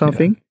learn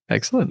something.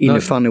 Excellent. In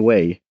a funny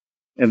way.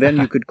 And then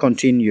you could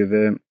continue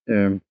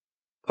the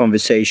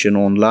conversation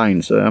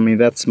online. So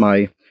that's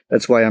why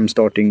I'm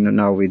starting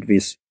now with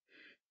this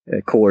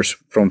course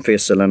from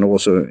Fizzle, and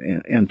also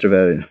enter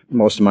the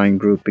mastermind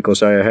group,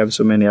 because I have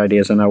so many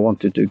ideas and I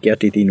wanted to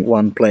get it in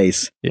one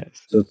place.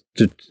 Yes. So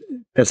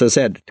as I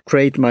said,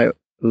 create my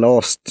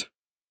last,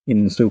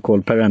 in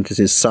so-called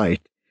parentheses,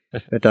 site,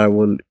 that I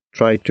will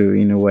try to,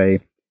 in a way,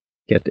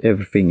 get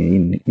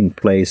everything in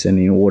place and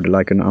in order,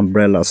 like an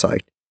umbrella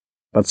site,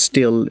 but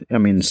still,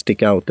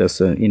 stick out as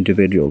an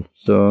individual.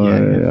 So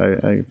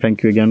I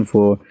thank you again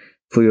for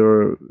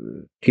your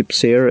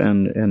tips here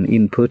and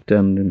input,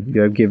 and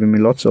you have given me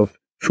lots of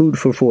food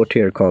for thought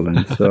here,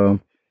 Colin. So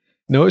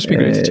no, it's been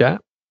great to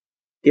chat.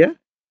 Yeah.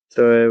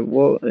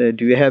 So,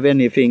 do you have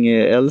anything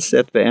else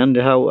at the end?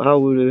 How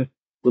will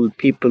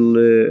people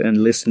and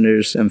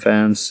listeners and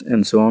fans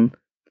and so on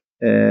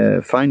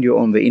find you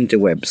on the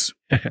interwebs?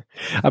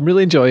 I'm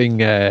really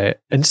enjoying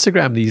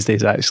Instagram these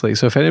days, actually.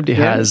 So if anybody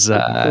has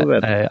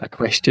a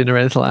question or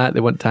anything like that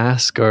they want to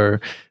ask, or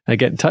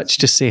get in touch,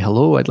 just say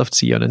hello. I'd love to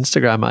see you on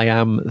Instagram. I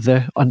am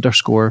the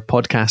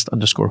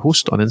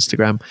 _podcast_host on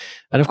Instagram.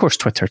 And of course,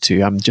 Twitter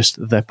too. I'm just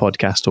the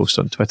podcast host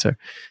on Twitter.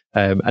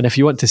 And if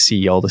you want to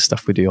see all the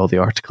stuff we do, all the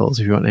articles,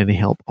 if you want any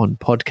help on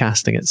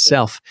podcasting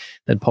itself,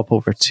 then pop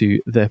over to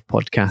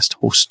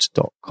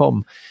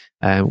thepodcasthost.com.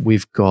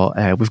 We've got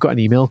an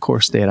email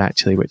course there,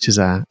 actually, which is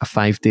a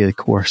 5-day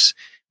course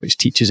which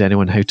teaches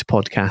anyone how to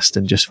podcast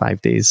in just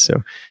 5 days.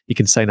 So you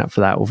can sign up for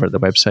that over at the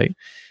website.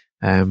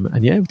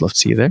 And yeah, I'd love to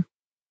see you there.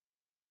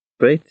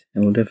 Great. I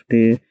will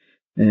definitely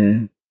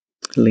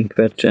link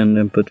that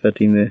and put that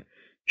in the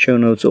show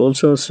notes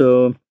also.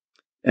 So,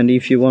 and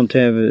if you want to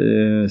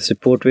have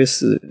support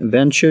this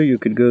venture, you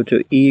could go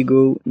to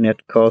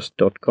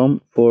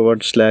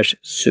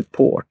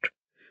egonetcast.com/support.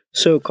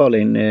 So,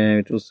 Colin,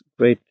 it was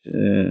great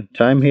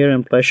time here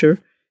and pleasure.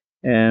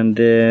 And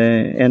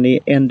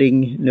any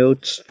ending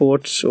notes,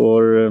 thoughts,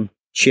 or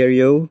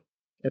cheerio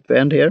at the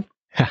end here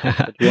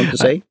that you want to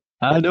say?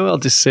 I know. I'll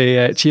just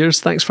say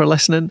cheers. Thanks for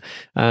listening.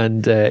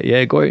 And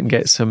yeah, go out and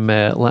get some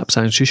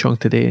Lapsang Souchong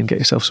today and get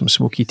yourself some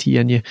smoky tea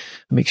in you. It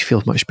makes you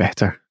feel much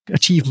better.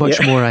 Achieve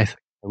much more, I think.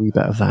 A wee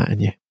bit of that in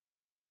you.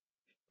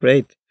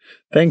 Great.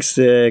 Thanks,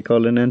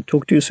 Colin, and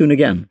talk to you soon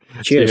again.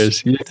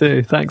 Cheers. You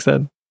too. Thanks,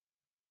 then.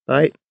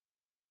 Bye.